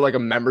 or like a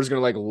member's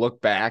gonna like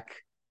look back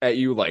at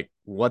you like,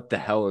 what the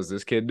hell is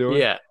this kid doing?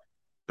 Yeah,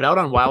 but out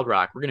on Wild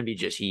Rock, we're gonna be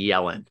just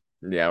yelling.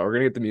 Yeah, we're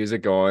gonna get the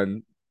music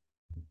going.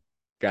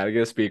 Got to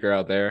get a speaker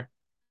out there.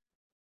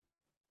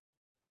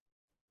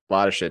 A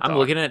lot of shit. I'm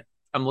looking at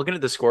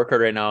the scorecard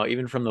right now,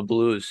 even from the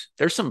Blues.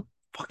 There's some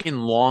fucking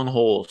long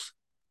holes.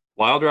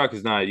 Wild Rock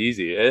is not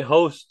easy. It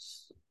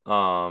hosts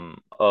a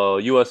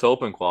US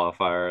Open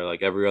qualifier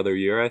like every other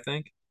year, I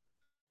think.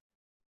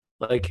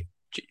 Like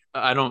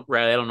I don't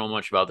know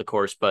much about the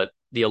course, but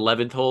the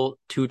 11th hole,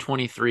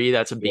 223,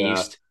 that's a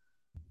beast.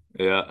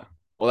 Yeah.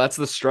 Well, that's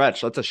the stretch.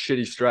 That's a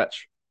shitty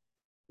stretch.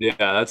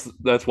 Yeah,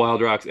 that's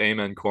Wild Rock's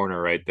amen corner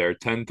right there.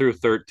 10 through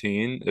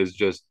 13 is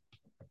just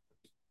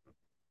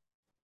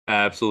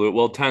absolute.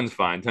 Well, 10's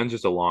fine. 10's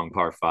just a long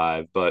par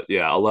 5, but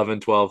yeah,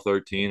 11, 12,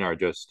 13 are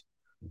just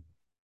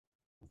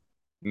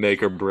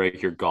make or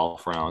break your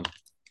golf round.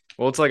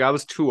 Well, it's like I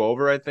was 2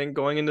 over, I think,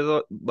 going into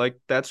the like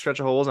that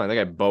stretch of holes, and I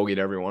think I bogeyed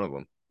every one of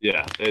them.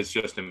 Yeah, it's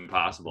just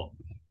impossible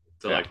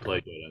to like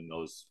play good in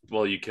those.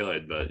 Well, you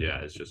could, but yeah,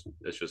 it's just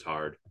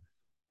hard.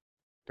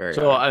 Very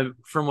So hard.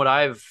 from what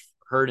I've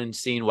heard and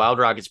seen, Wild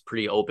Rock is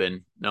pretty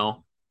open.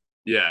 No.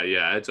 Yeah,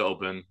 it's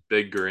open,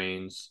 big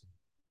greens.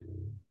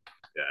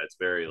 Yeah, it's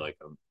very like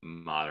a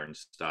modern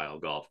style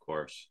golf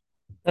course.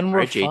 And we're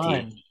Right, JT.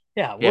 fine.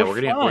 Yeah,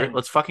 we're gonna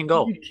let's fucking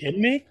go. Are you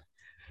kidding me?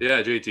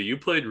 Yeah, JT, you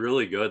played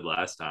really good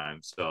last time,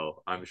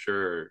 so I'm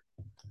sure.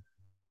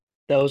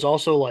 That was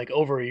also like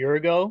over a year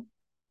ago.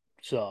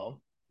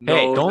 So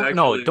Hey,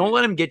 don't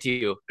let him get to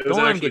you.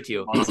 Don't let him get to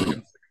you.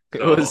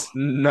 It was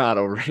not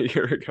over a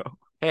year ago.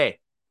 Hey,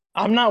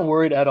 I'm not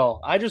worried at all.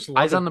 I just love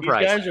eyes on the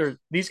prize.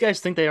 These guys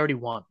think they already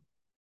won.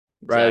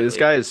 Right, this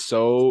guy is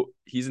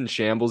he's in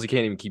shambles. He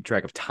can't even keep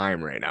track of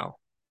time right now.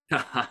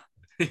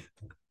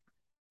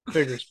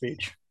 Figure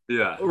speech.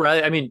 Yeah.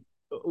 Right. I mean,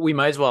 we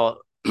might as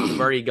well.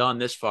 We've already gone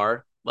this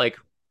far. Like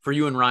for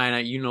you and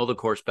Ryan, you know the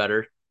course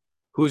better.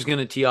 Who's going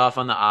to tee off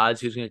on the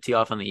odds? Who's going to tee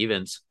off on the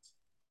evens?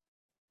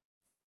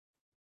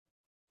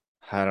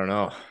 I don't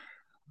know.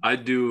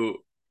 Let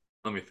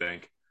me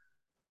think.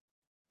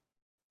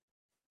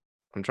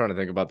 I'm trying to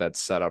think about that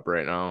setup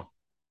right now.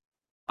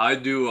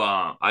 I'd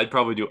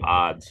probably do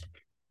odds.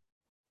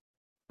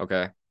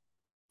 Okay.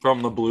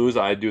 From the Blues,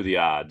 I'd do the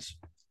odds.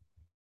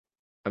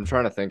 I'm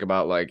trying to think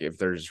about like if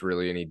there's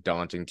really any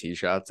daunting tee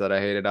shots that I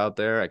hated out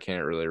there. I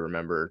can't really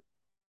remember.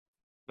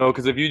 No,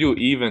 because if you do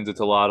evens, it's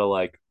a lot of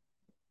like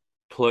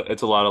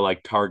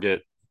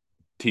target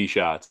tee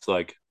shots,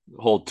 like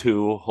hole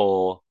 2,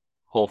 hole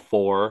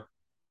 4,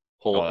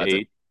 hole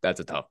 8. That's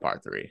a tough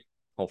par 3.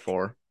 Hole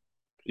 4.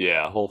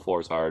 Yeah, hole 4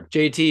 is hard.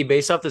 JT,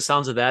 based off the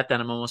sounds of that,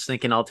 then I'm almost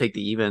thinking I'll take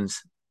the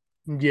evens.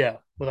 Yeah,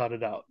 without a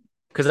doubt.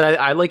 Because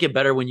I like it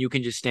better when you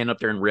can just stand up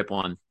there and rip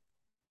one.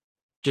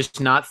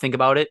 Just not think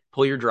about it,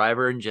 pull your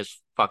driver, and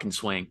just fucking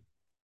swing.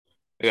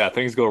 Yeah,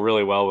 things go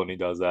really well when he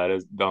does that,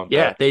 don't they?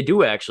 Yeah, they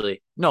do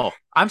actually. No,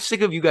 I'm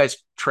sick of you guys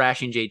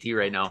trashing JT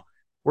right now.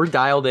 We're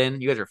dialed in.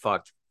 You guys are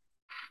fucked.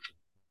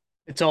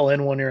 It's all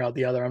in one ear out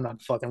the other. I'm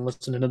not fucking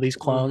listening to these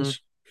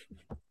clowns.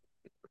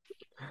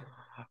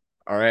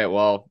 All right.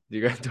 Well,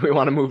 do we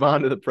want to move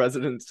on to the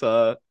President's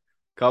Cup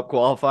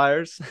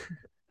qualifiers?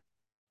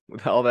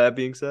 With all that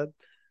being said,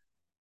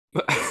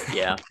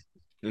 Yeah.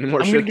 Any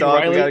more shit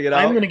talk we gotta get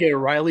out? I'm gonna get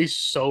Riley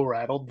so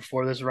rattled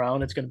before this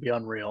round. It's gonna be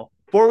unreal.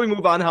 Before we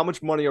move on, how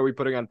much money are we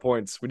putting on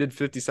points? We did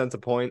 50 cents a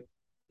point.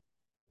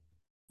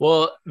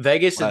 Well,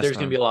 Vegas said there's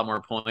going to be a lot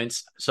more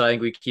points, so I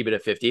think we keep it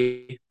at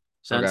 50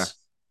 cents.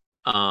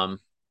 Okay.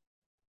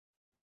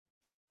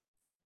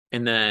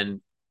 And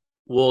then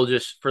we'll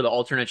just for the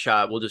alternate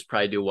shot, we'll just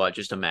probably do what?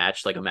 Just a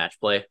match, like a match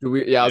play.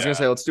 I was gonna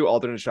say let's do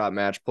alternate shot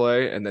match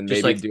play, and then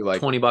just maybe do like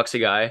 $20 a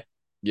guy.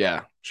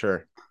 Yeah,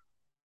 sure.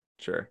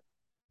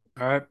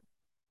 All right.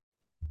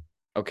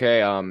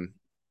 Okay.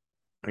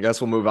 I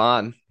guess we'll move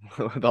on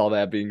with all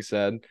that being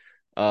said.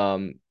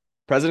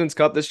 President's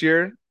Cup this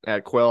year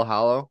at Quail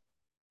Hollow.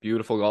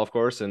 Beautiful golf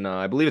course. And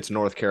I believe it's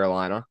North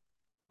Carolina.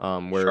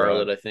 Where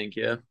Charlotte, I think,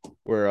 yeah.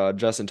 where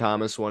Justin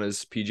Thomas won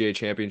his PGA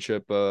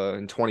Championship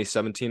in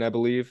 2017, I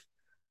believe.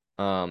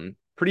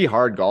 Pretty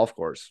hard golf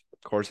course.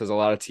 Course has a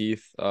lot of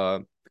teeth.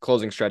 The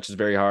closing stretch is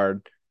very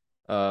hard.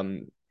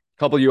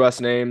 Couple U.S.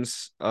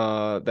 names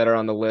that are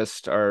on the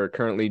list are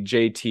currently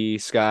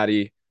JT,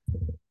 Scotty,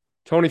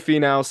 Tony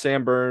Finau,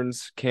 Sam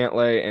Burns,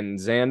 Cantlay, and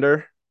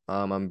Xander.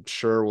 I'm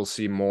sure we'll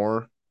see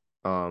more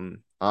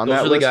on Those that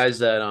are the list. guys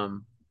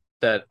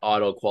that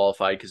auto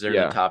qualified because they're in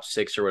Yeah. the top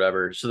 6 or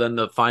whatever. So then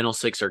the final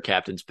 6 are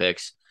captain's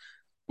picks.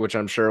 Which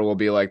I'm sure will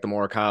be like the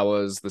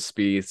Morikawas, the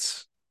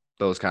Spieths,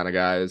 those kind of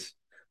guys.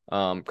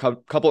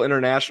 Couple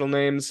international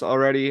names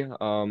already.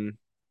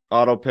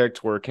 Auto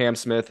picked were Cam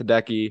Smith,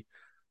 Hideki,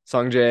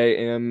 Sungjae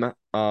Im,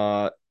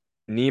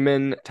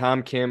 Neiman,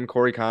 Tom Kim,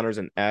 Corey Connors,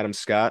 and Adam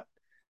Scott.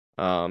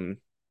 Don't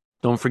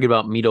forget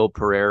about Mito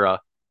Pereira.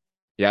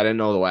 Yeah, I didn't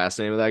know the last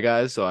name of that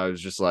guy, so I was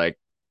just like,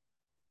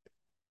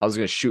 I was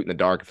gonna shoot in the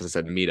dark if I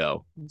said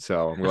Mito.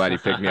 So I'm glad you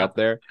picked me up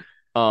there.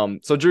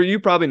 So Drew,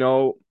 you probably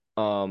know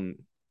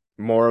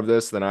more of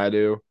this than I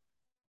do.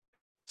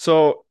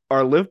 So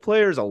are live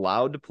players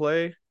allowed to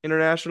play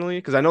internationally?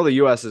 Because I know the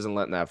U.S. isn't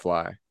letting that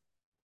fly.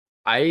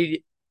 I'm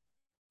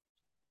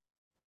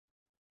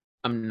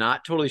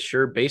not totally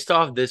sure. Based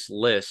off this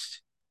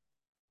list,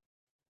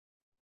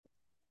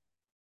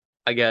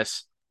 I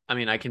guess. I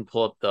mean, I can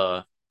pull up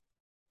the.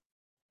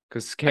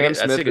 Because Cam that's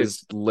a Smith good-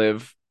 is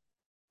live,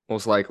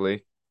 most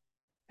likely.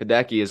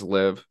 Hideki is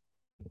live.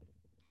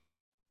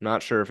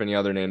 Not sure if any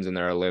other names in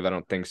there are live. I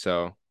don't think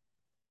so.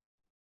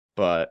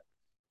 But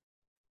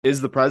is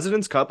the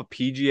President's Cup a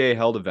PGA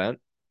held event?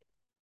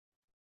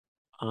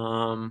 It's It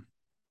a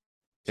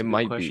good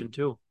might question be.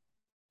 too.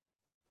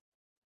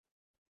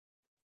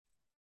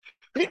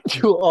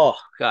 Oh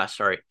gosh,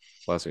 sorry.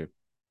 Bless you.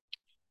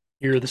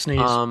 Hear the sneeze.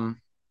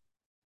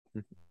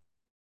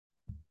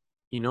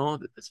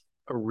 That's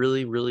a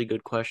really, really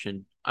good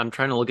question. I'm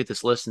trying to look at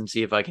this list and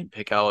see if I can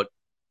pick out.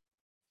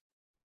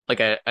 Like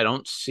I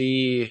don't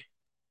see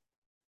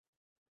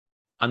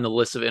on the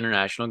list of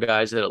international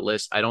guys that it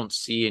lists. I don't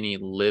see any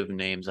live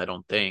names. I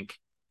don't think.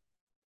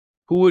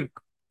 Who would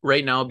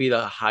right now be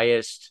the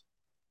highest?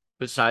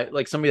 Beside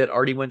like somebody that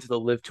already went to the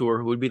live tour,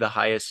 who would be the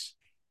highest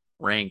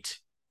ranked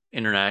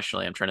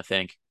internationally? I'm trying to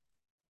think.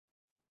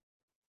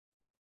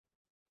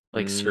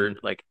 Like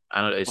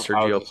I don't know, is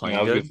Sergio playing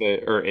I was gonna good?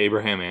 say, or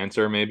Abraham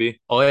Answer maybe.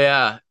 Oh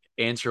yeah,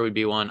 Answer would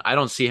be one. I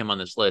don't see him on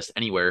this list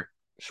anywhere.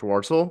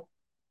 Schwartzel?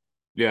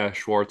 Yeah,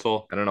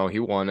 Schwartzel. I don't know. He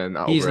won and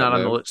He's over at not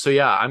on the live. list. So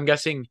yeah, I'm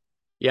guessing.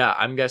 Yeah,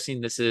 I'm guessing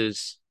this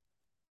is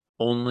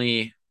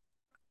only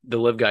the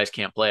live guys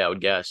can't play. I would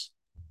guess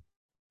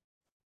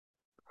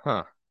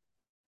Huh.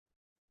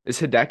 Is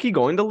Hideki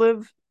going to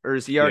live or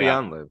is he already Yeah,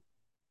 on live?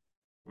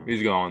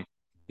 he's going.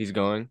 He's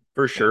going.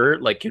 for sure.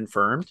 Like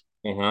confirmed.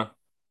 Uh-huh.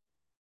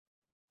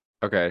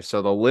 Okay,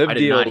 so the I live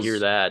did not hear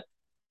deals, that.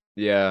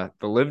 yeah,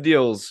 the live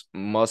deals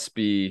must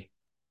be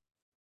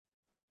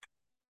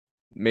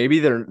maybe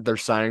they're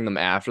signing them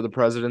after the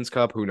President's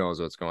Cup. Who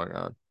knows what's going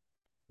on?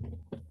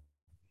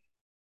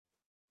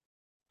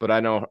 But I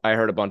know I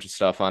heard a bunch of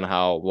stuff on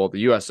how well the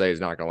USA is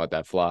not going to let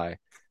that fly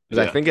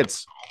because Yeah.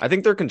 I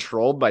think they're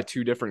controlled by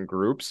two different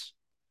groups.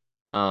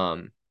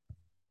 And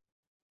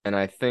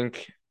I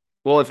think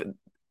well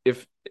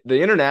if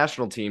the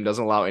international team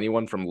doesn't allow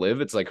anyone from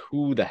live, it's like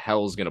who the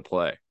hell's going to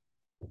play?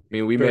 I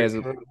mean, we may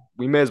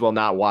as well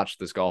not watch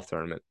this golf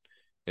tournament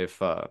if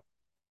like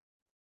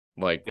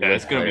Yeah,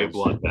 it's gonna be a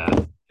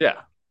bloodbath.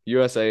 Yeah,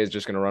 USA is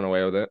just going to run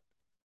away with it.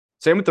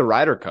 Same with the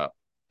Ryder Cup.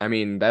 I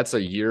mean, that's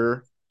a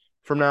year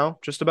from now,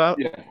 just about.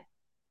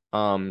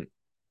 Yeah.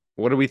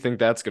 What do we think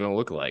that's going to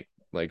look like?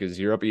 Like, is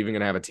Europe even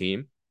going to have a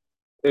team?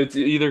 It's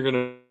either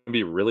gonna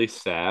be really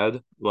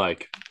sad,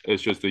 like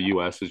it's just the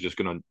US is just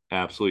gonna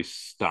absolutely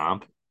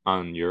stomp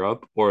on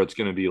Europe, or it's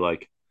gonna be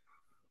like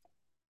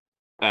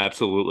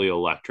absolutely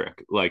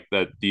electric. Like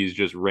that these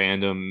just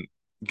random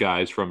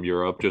guys from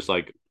Europe just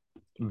like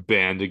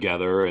band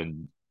together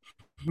and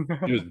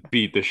just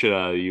beat the shit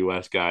out of the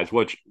US guys,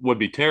 which would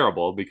be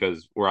terrible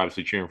because we're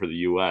obviously cheering for the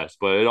US,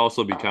 but it'd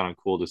also be kind of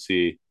cool to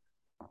see,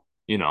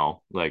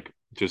 like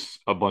just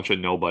a bunch of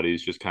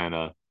nobodies just kind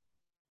of.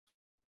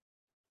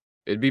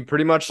 It'd be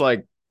pretty much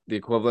like the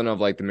equivalent of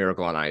like the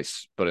Miracle on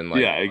Ice, but in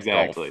like Yeah,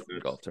 exactly.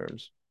 golf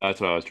terms.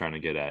 That's what I was trying to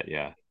get at.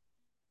 Yeah.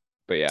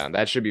 But yeah,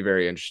 that should be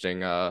very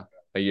interesting a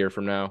year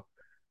from now.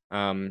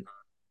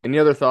 Any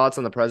other thoughts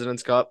on the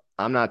President's Cup?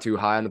 I'm not too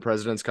high on the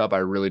President's Cup. I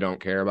really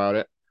don't care about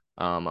it.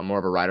 I'm more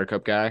of a Ryder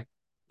Cup guy,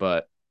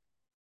 but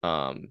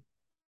I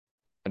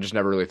just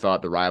never really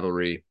thought the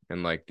rivalry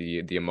and like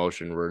the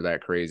emotion were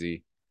that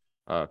crazy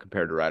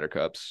compared to Ryder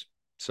Cups.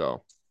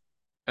 So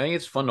I think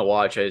it's fun to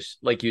watch. As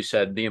like you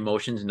said, the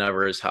emotion's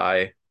never as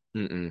high.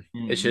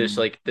 It's just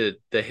like the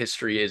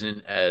history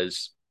isn't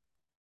as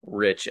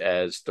rich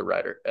as the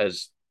Ryder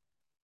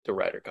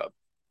Cup.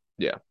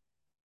 yeah,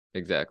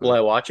 exactly. Will I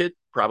watch it?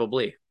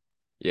 Probably.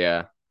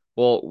 Yeah.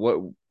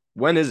 Well,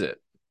 when is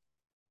it?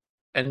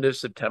 End of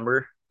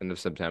September. End of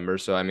September.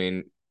 So I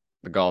mean,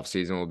 the golf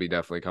season will be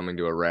definitely coming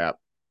to a wrap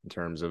in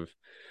terms of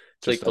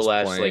just like the us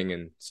last playing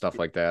and stuff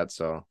like that.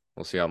 So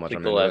we'll see how much like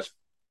I'm the into it. last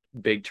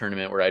big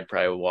tournament where I'd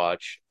probably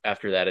watch.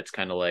 After that, it's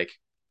kind of like,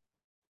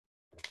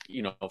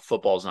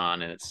 football's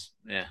on and it's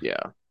Yeah.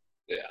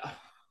 Yeah.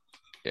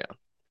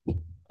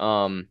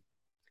 Um,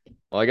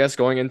 well, I guess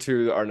going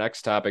into our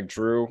next topic,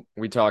 Drew,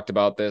 we talked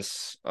about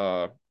this.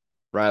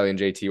 Riley and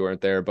JT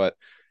weren't there, but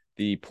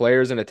the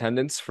players in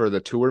attendance for the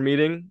tour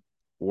meeting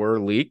were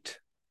leaked.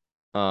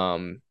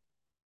 I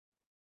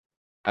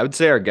would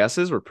say our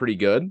guesses were pretty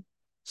good.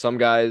 Some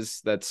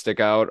guys that stick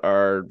out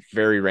are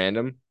very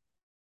random,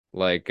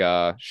 like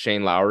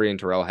Shane Lowry and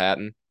Terrell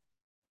Hatton.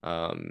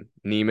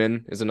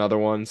 Neiman is another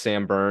one,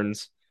 Sam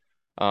Burns.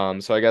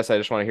 So I guess I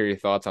just want to hear your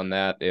thoughts on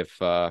that if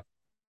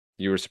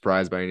you were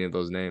surprised by any of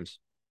those names.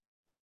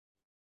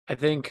 I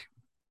think,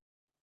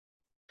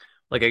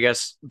 like, I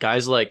guess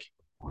guys like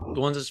the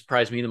ones that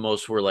surprised me the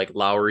most were like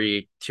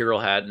Lowry, Tyrrell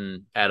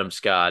Hatton, Adam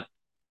Scott.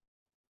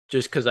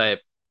 Just because I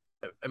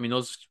mean,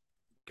 those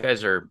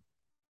guys are,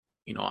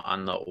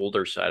 on the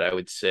older side, I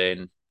would say,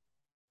 and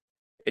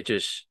it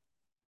just,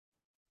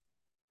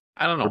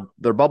 I don't know.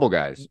 They're bubble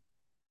guys.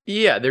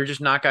 Yeah, they're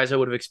just not guys I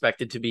would have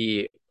expected to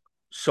be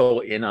so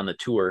in on the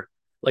tour.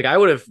 Like I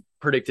would have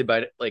predicted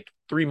by like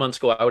 3 months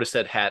ago, I would have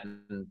said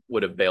Hatton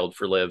would have bailed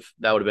for Liv.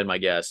 That would have been my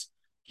guess.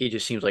 He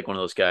just seems like one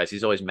of those guys.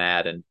 He's always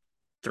mad and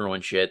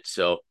throwing shit.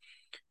 So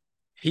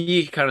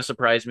he kind of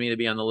surprised me to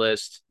be on the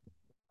list.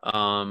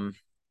 Um,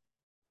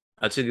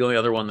 I'd say the only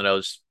other one that I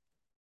was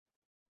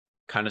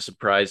kind of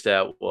surprised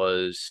at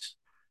was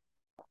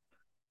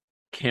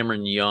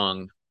Cameron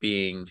Young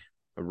being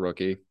A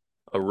rookie.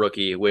 a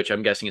rookie, which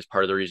I'm guessing is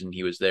part of the reason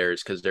he was there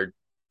is because they're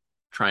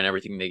trying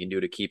everything they can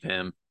do to keep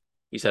him.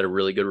 He's had a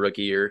really good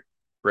rookie year,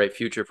 bright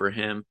future for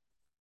him.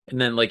 And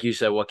then, like you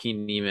said,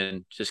 Joaquin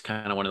Neiman, just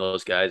kind of one of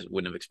those guys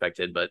wouldn't have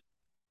expected, but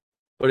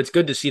it's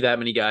good to see that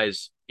many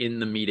guys in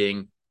the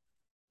meeting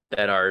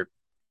that are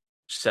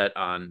set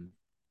on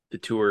the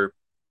tour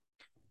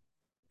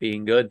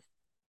being good.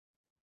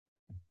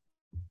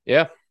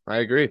 Yeah, I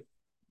agree.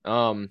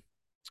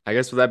 I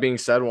guess with that being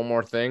said, one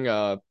more thing.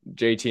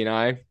 JT and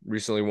I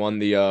recently won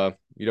the UW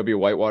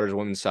Whitewaters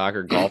women's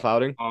soccer golf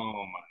outing.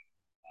 Oh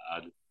my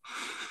God.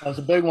 That was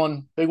a big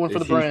one for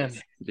the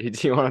brand. Do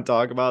you want to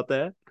talk about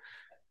that?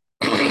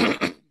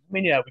 I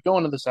mean, yeah, we go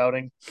into this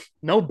outing,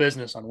 no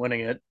business on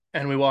winning it,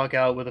 and we walk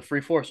out with a free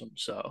foursome.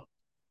 So,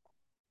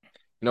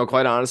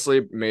 Quite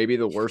honestly, maybe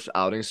the worst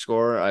outing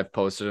score I've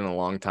posted in a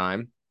long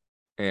time,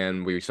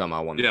 and we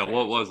somehow won. Yeah,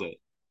 what was it?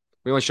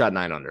 We only shot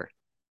 9 under.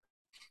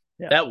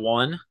 yeah. That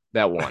one,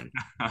 That one.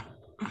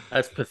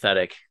 that's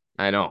pathetic.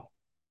 I know.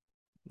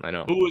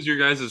 Who was your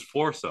guys'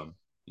 foursome?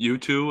 You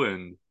two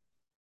and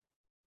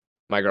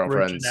My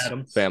girlfriend's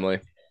Adams. family.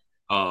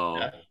 oh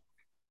Yeah.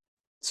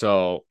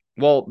 So,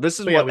 well, this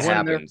is But yeah, what we went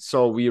in there. happened.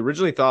 So we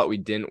originally thought we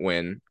didn't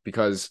win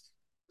because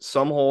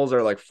some holes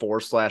are like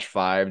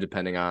 4/5,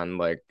 depending on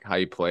like how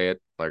you play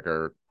it, like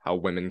or how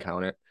women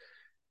count it.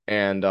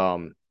 And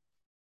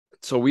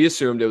so we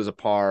assumed it was a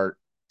par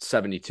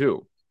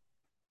 72.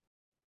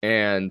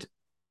 And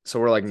so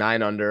we're like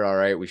 9 under. All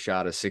right, we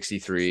shot a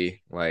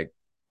 63. Like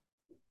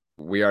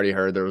we already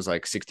heard there was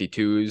like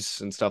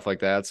 62s and stuff like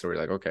that. So we're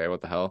like, okay,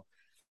 what the hell?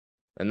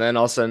 And then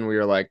all of a sudden we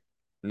were like,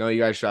 no,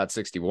 you guys shot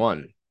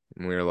 61.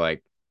 And we were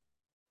like,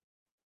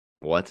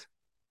 what?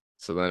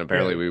 So then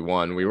apparently we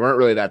won. We weren't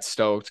really that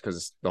stoked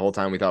because the whole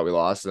time we thought we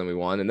lost, and then we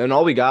won. And then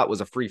all we got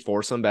was a free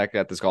foursome back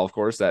at this golf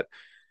course that,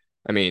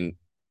 I mean,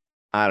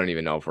 I don't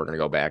even know if we're going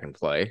to go back and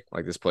play.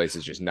 Like this place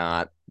is just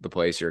not the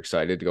place you're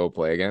excited to go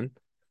play again.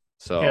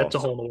 So Yeah, it's a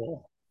hole in the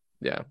wall.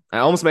 yeah. I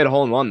almost made a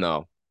hole in one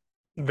though.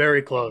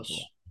 Very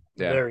close.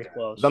 Yeah. Very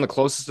close. Done the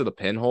closest to the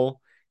pin hole.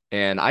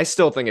 And I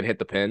still think it hit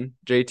the pin,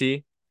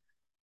 JT.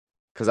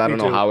 Because I Me don't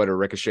know too. how it would have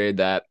ricocheted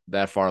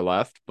that far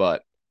left,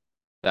 but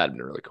that'd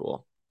been really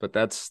cool. But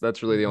that's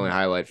really the only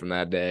highlight from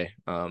that day.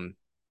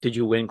 Did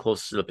you win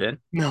close to the pin?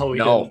 No, we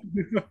No.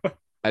 didn't.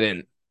 I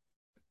didn't.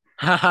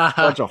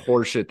 Bunch of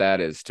horseshit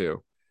that is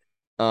too.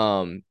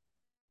 But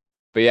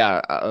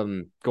yeah,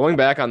 going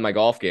back on my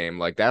golf game,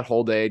 like that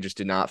whole day just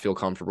did not feel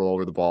comfortable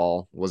over the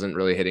ball. Wasn't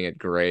really hitting it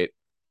great.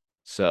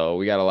 So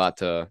we got a lot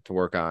to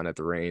work on at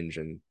the range,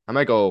 and I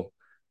might go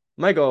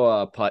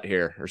putt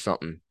here or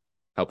something,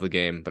 help the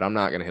game, but I'm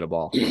not gonna hit a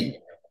ball.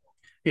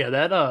 Yeah,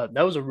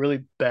 that was a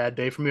really bad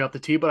day for me off the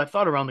tee, but I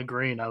thought around the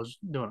green I was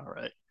doing all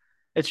right.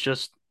 It's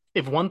just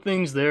if one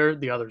thing's there,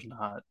 the other's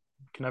not.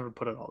 Can never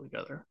put it all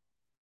together.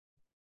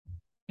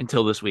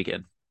 Until this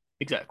weekend.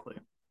 Exactly.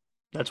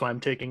 That's why I'm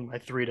taking my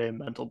 3-day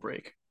mental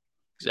break.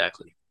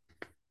 Exactly.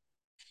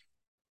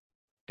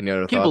 Any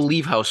other I can't thoughts?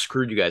 believe how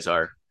screwed you guys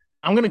are.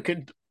 I'm gonna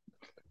come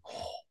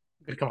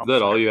is up.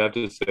 that all you have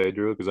to say,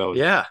 Drew? Because I was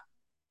Yeah.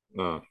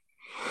 Oh.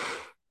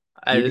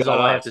 This is all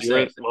I have to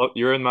say.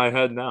 You're in my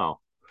head now.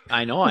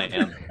 I know I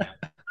am.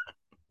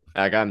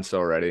 Like, I'm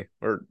so ready.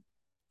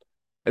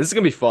 This is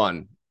gonna be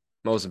fun.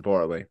 Most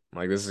importantly,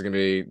 like this is gonna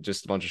be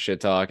just a bunch of shit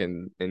talk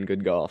and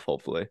good golf.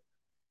 Hopefully,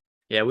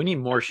 Yeah, we need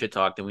more shit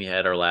talk than we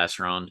had our last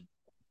round.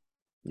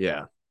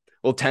 yeah.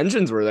 Well,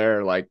 tensions were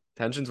there. Like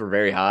tensions were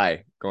very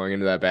high going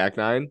into that back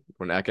nine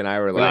when Eck and I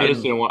were And I like,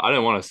 just didn't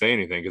want to say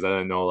anything because I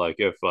didn't know like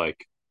if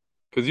like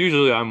because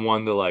usually I'm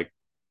one to like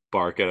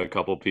bark at a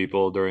couple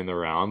people during the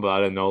round, but I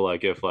didn't know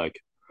like if like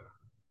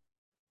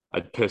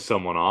I'd piss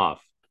someone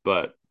off.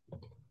 But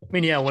I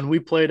mean, yeah, when we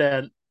played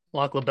at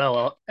Loch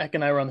LaBelle, Eck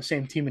and I were on the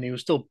same team, and he was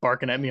still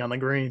barking at me on the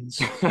greens.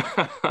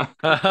 For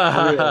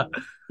real.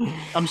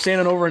 I'm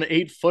standing over an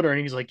 8-footer, and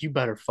he's like, "You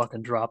better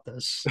fucking drop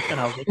this." And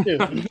I was like,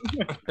 "Dude."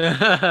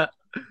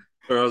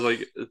 or I was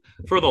like,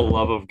 for the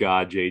love of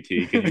God,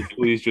 JT, can you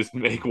please just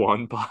make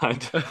one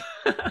putt?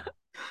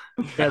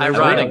 Yeah,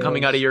 Ironic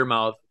coming out of your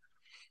mouth.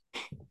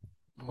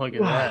 Look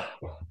at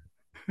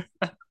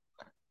that.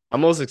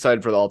 I'm most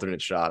excited for the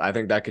alternate shot. I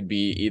think that could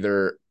be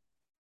either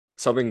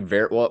something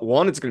very well.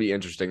 One, it's going to be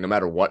interesting no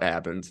matter what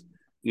happens.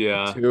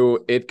 Yeah.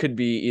 Two, it could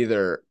be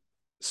either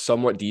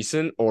somewhat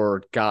decent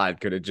or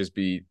God, could it just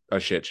be a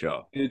shit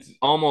show? It's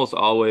almost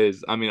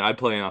always, I mean, I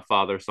play in a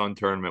father-son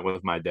tournament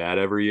with my dad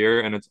every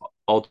year, and it's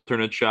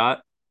alternate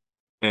shot.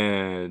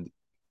 And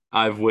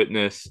I've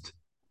witnessed,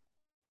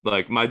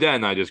 like, my dad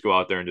and I just go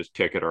out there and just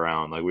kick it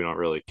around. Like, we don't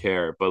really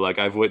care. But, like,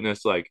 I've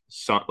witnessed, like,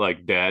 some,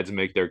 like, dads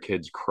make their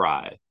kids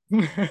cry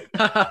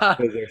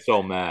because they're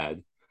so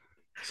mad.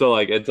 So,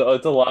 like, it's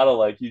a lot of,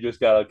 like, you just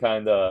got to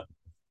kind of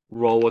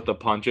roll with the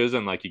punches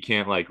and like you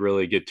can't like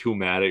really get too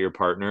mad at your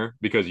partner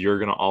because you're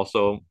gonna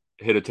also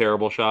hit a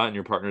terrible shot and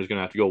your partner's gonna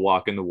have to go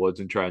walk in the woods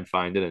and try and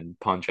find it and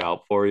punch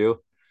out for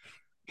you.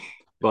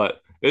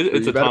 But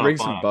it's You a better ton bring of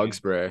fun. some bug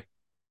spray.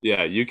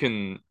 Yeah, you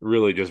can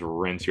really just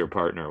rinse your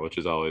partner, which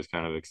is always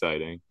kind of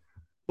exciting.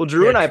 Well,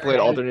 Drew and I played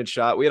alternate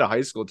shot. We had a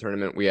high school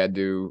tournament. We had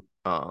to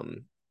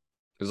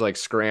it was like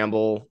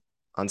scramble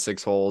on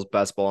 6 holes,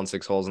 best ball on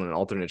 6 holes, and an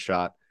alternate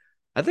shot.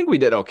 I think we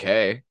did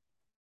okay.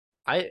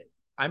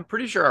 I'm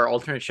pretty sure our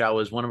alternate shot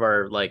was one of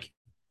our like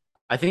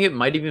I think it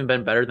might even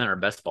been better than our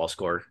best ball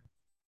score.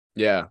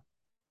 Yeah.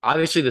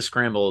 Obviously the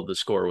scramble, the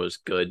score was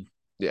good.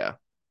 Yeah.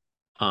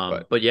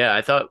 But yeah,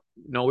 I thought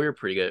no, we were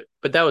pretty good.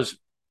 But that was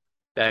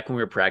back when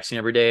we were practicing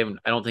every day, and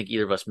I don't think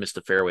either of us missed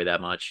the fairway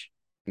that much.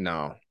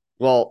 No.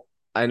 Well,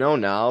 I know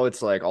now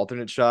it's like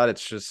alternate shot.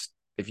 It's just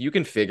if you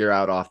can figure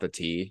out off the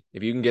tee,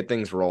 if you can get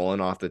things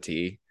rolling off the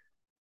tee,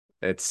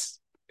 it's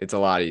a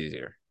lot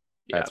easier.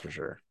 Yeah. That's for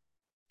sure.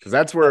 Because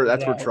that's where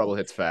trouble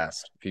hits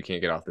fast if you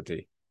can't get off the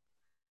tee.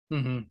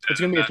 Mm-hmm. It's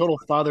gonna be a total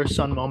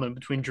father-son moment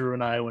between Drew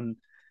and I when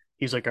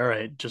he's like, "All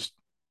right, just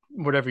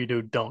whatever you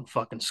do, don't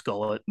fucking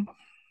skull it."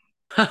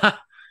 Okay,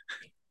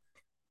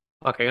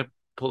 I gotta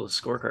pull the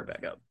scorecard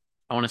back up.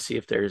 I want to see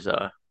if there's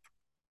how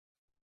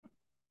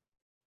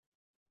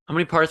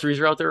many par threes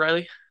are out there,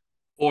 Riley?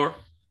 4.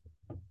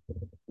 Do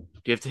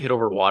you have to hit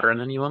over water on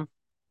any of them?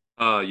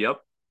 Yep.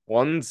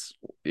 One's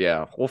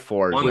well,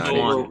 4 is One's not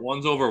over easy.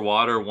 one's over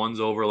water, one's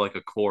over like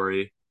a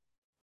quarry.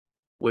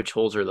 Which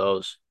holes are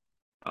those?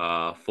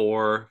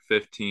 4,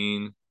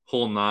 15,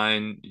 hole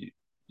 9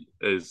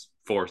 is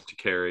forced to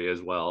carry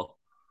as well.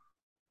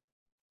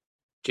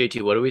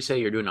 JT, what do we say?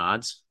 You're doing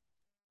odds?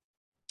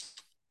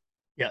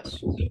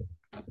 Yes,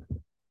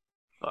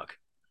 Fuck.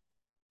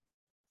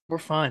 we're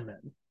fine,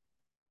 man.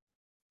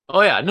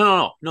 Oh yeah,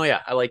 no.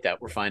 Yeah, I like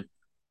that. We're fine.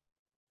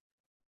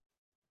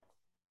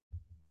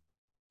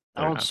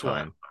 I don't sweat.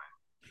 Fine.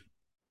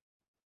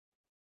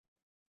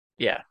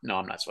 Yeah, no,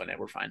 I'm not sweating it.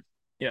 We're fine.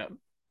 Yeah. All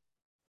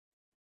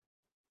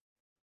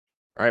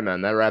right,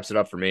 man. That wraps it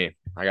up for me.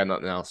 I got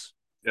nothing else.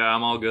 Yeah,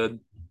 I'm all good.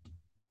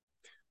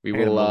 We I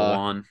gotta will mow the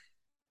lawn.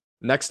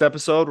 next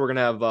episode, we're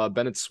gonna have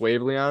Bennett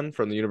Swavely on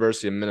from the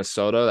University of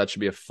Minnesota. That should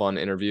be a fun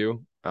interview.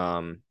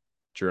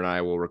 Drew and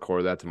I will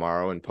record that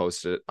tomorrow and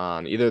post it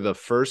on either the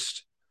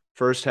first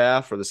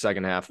half or the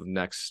second half of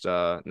next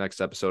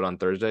episode on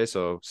Thursday.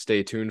 So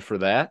stay tuned for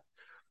that.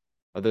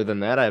 Other than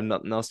that, I have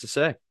nothing else to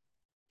say.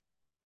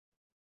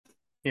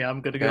 Yeah,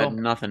 I'm good to Got go.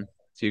 nothing.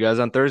 See you guys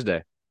on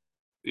Thursday.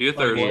 See you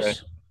Thursday.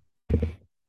 Peace.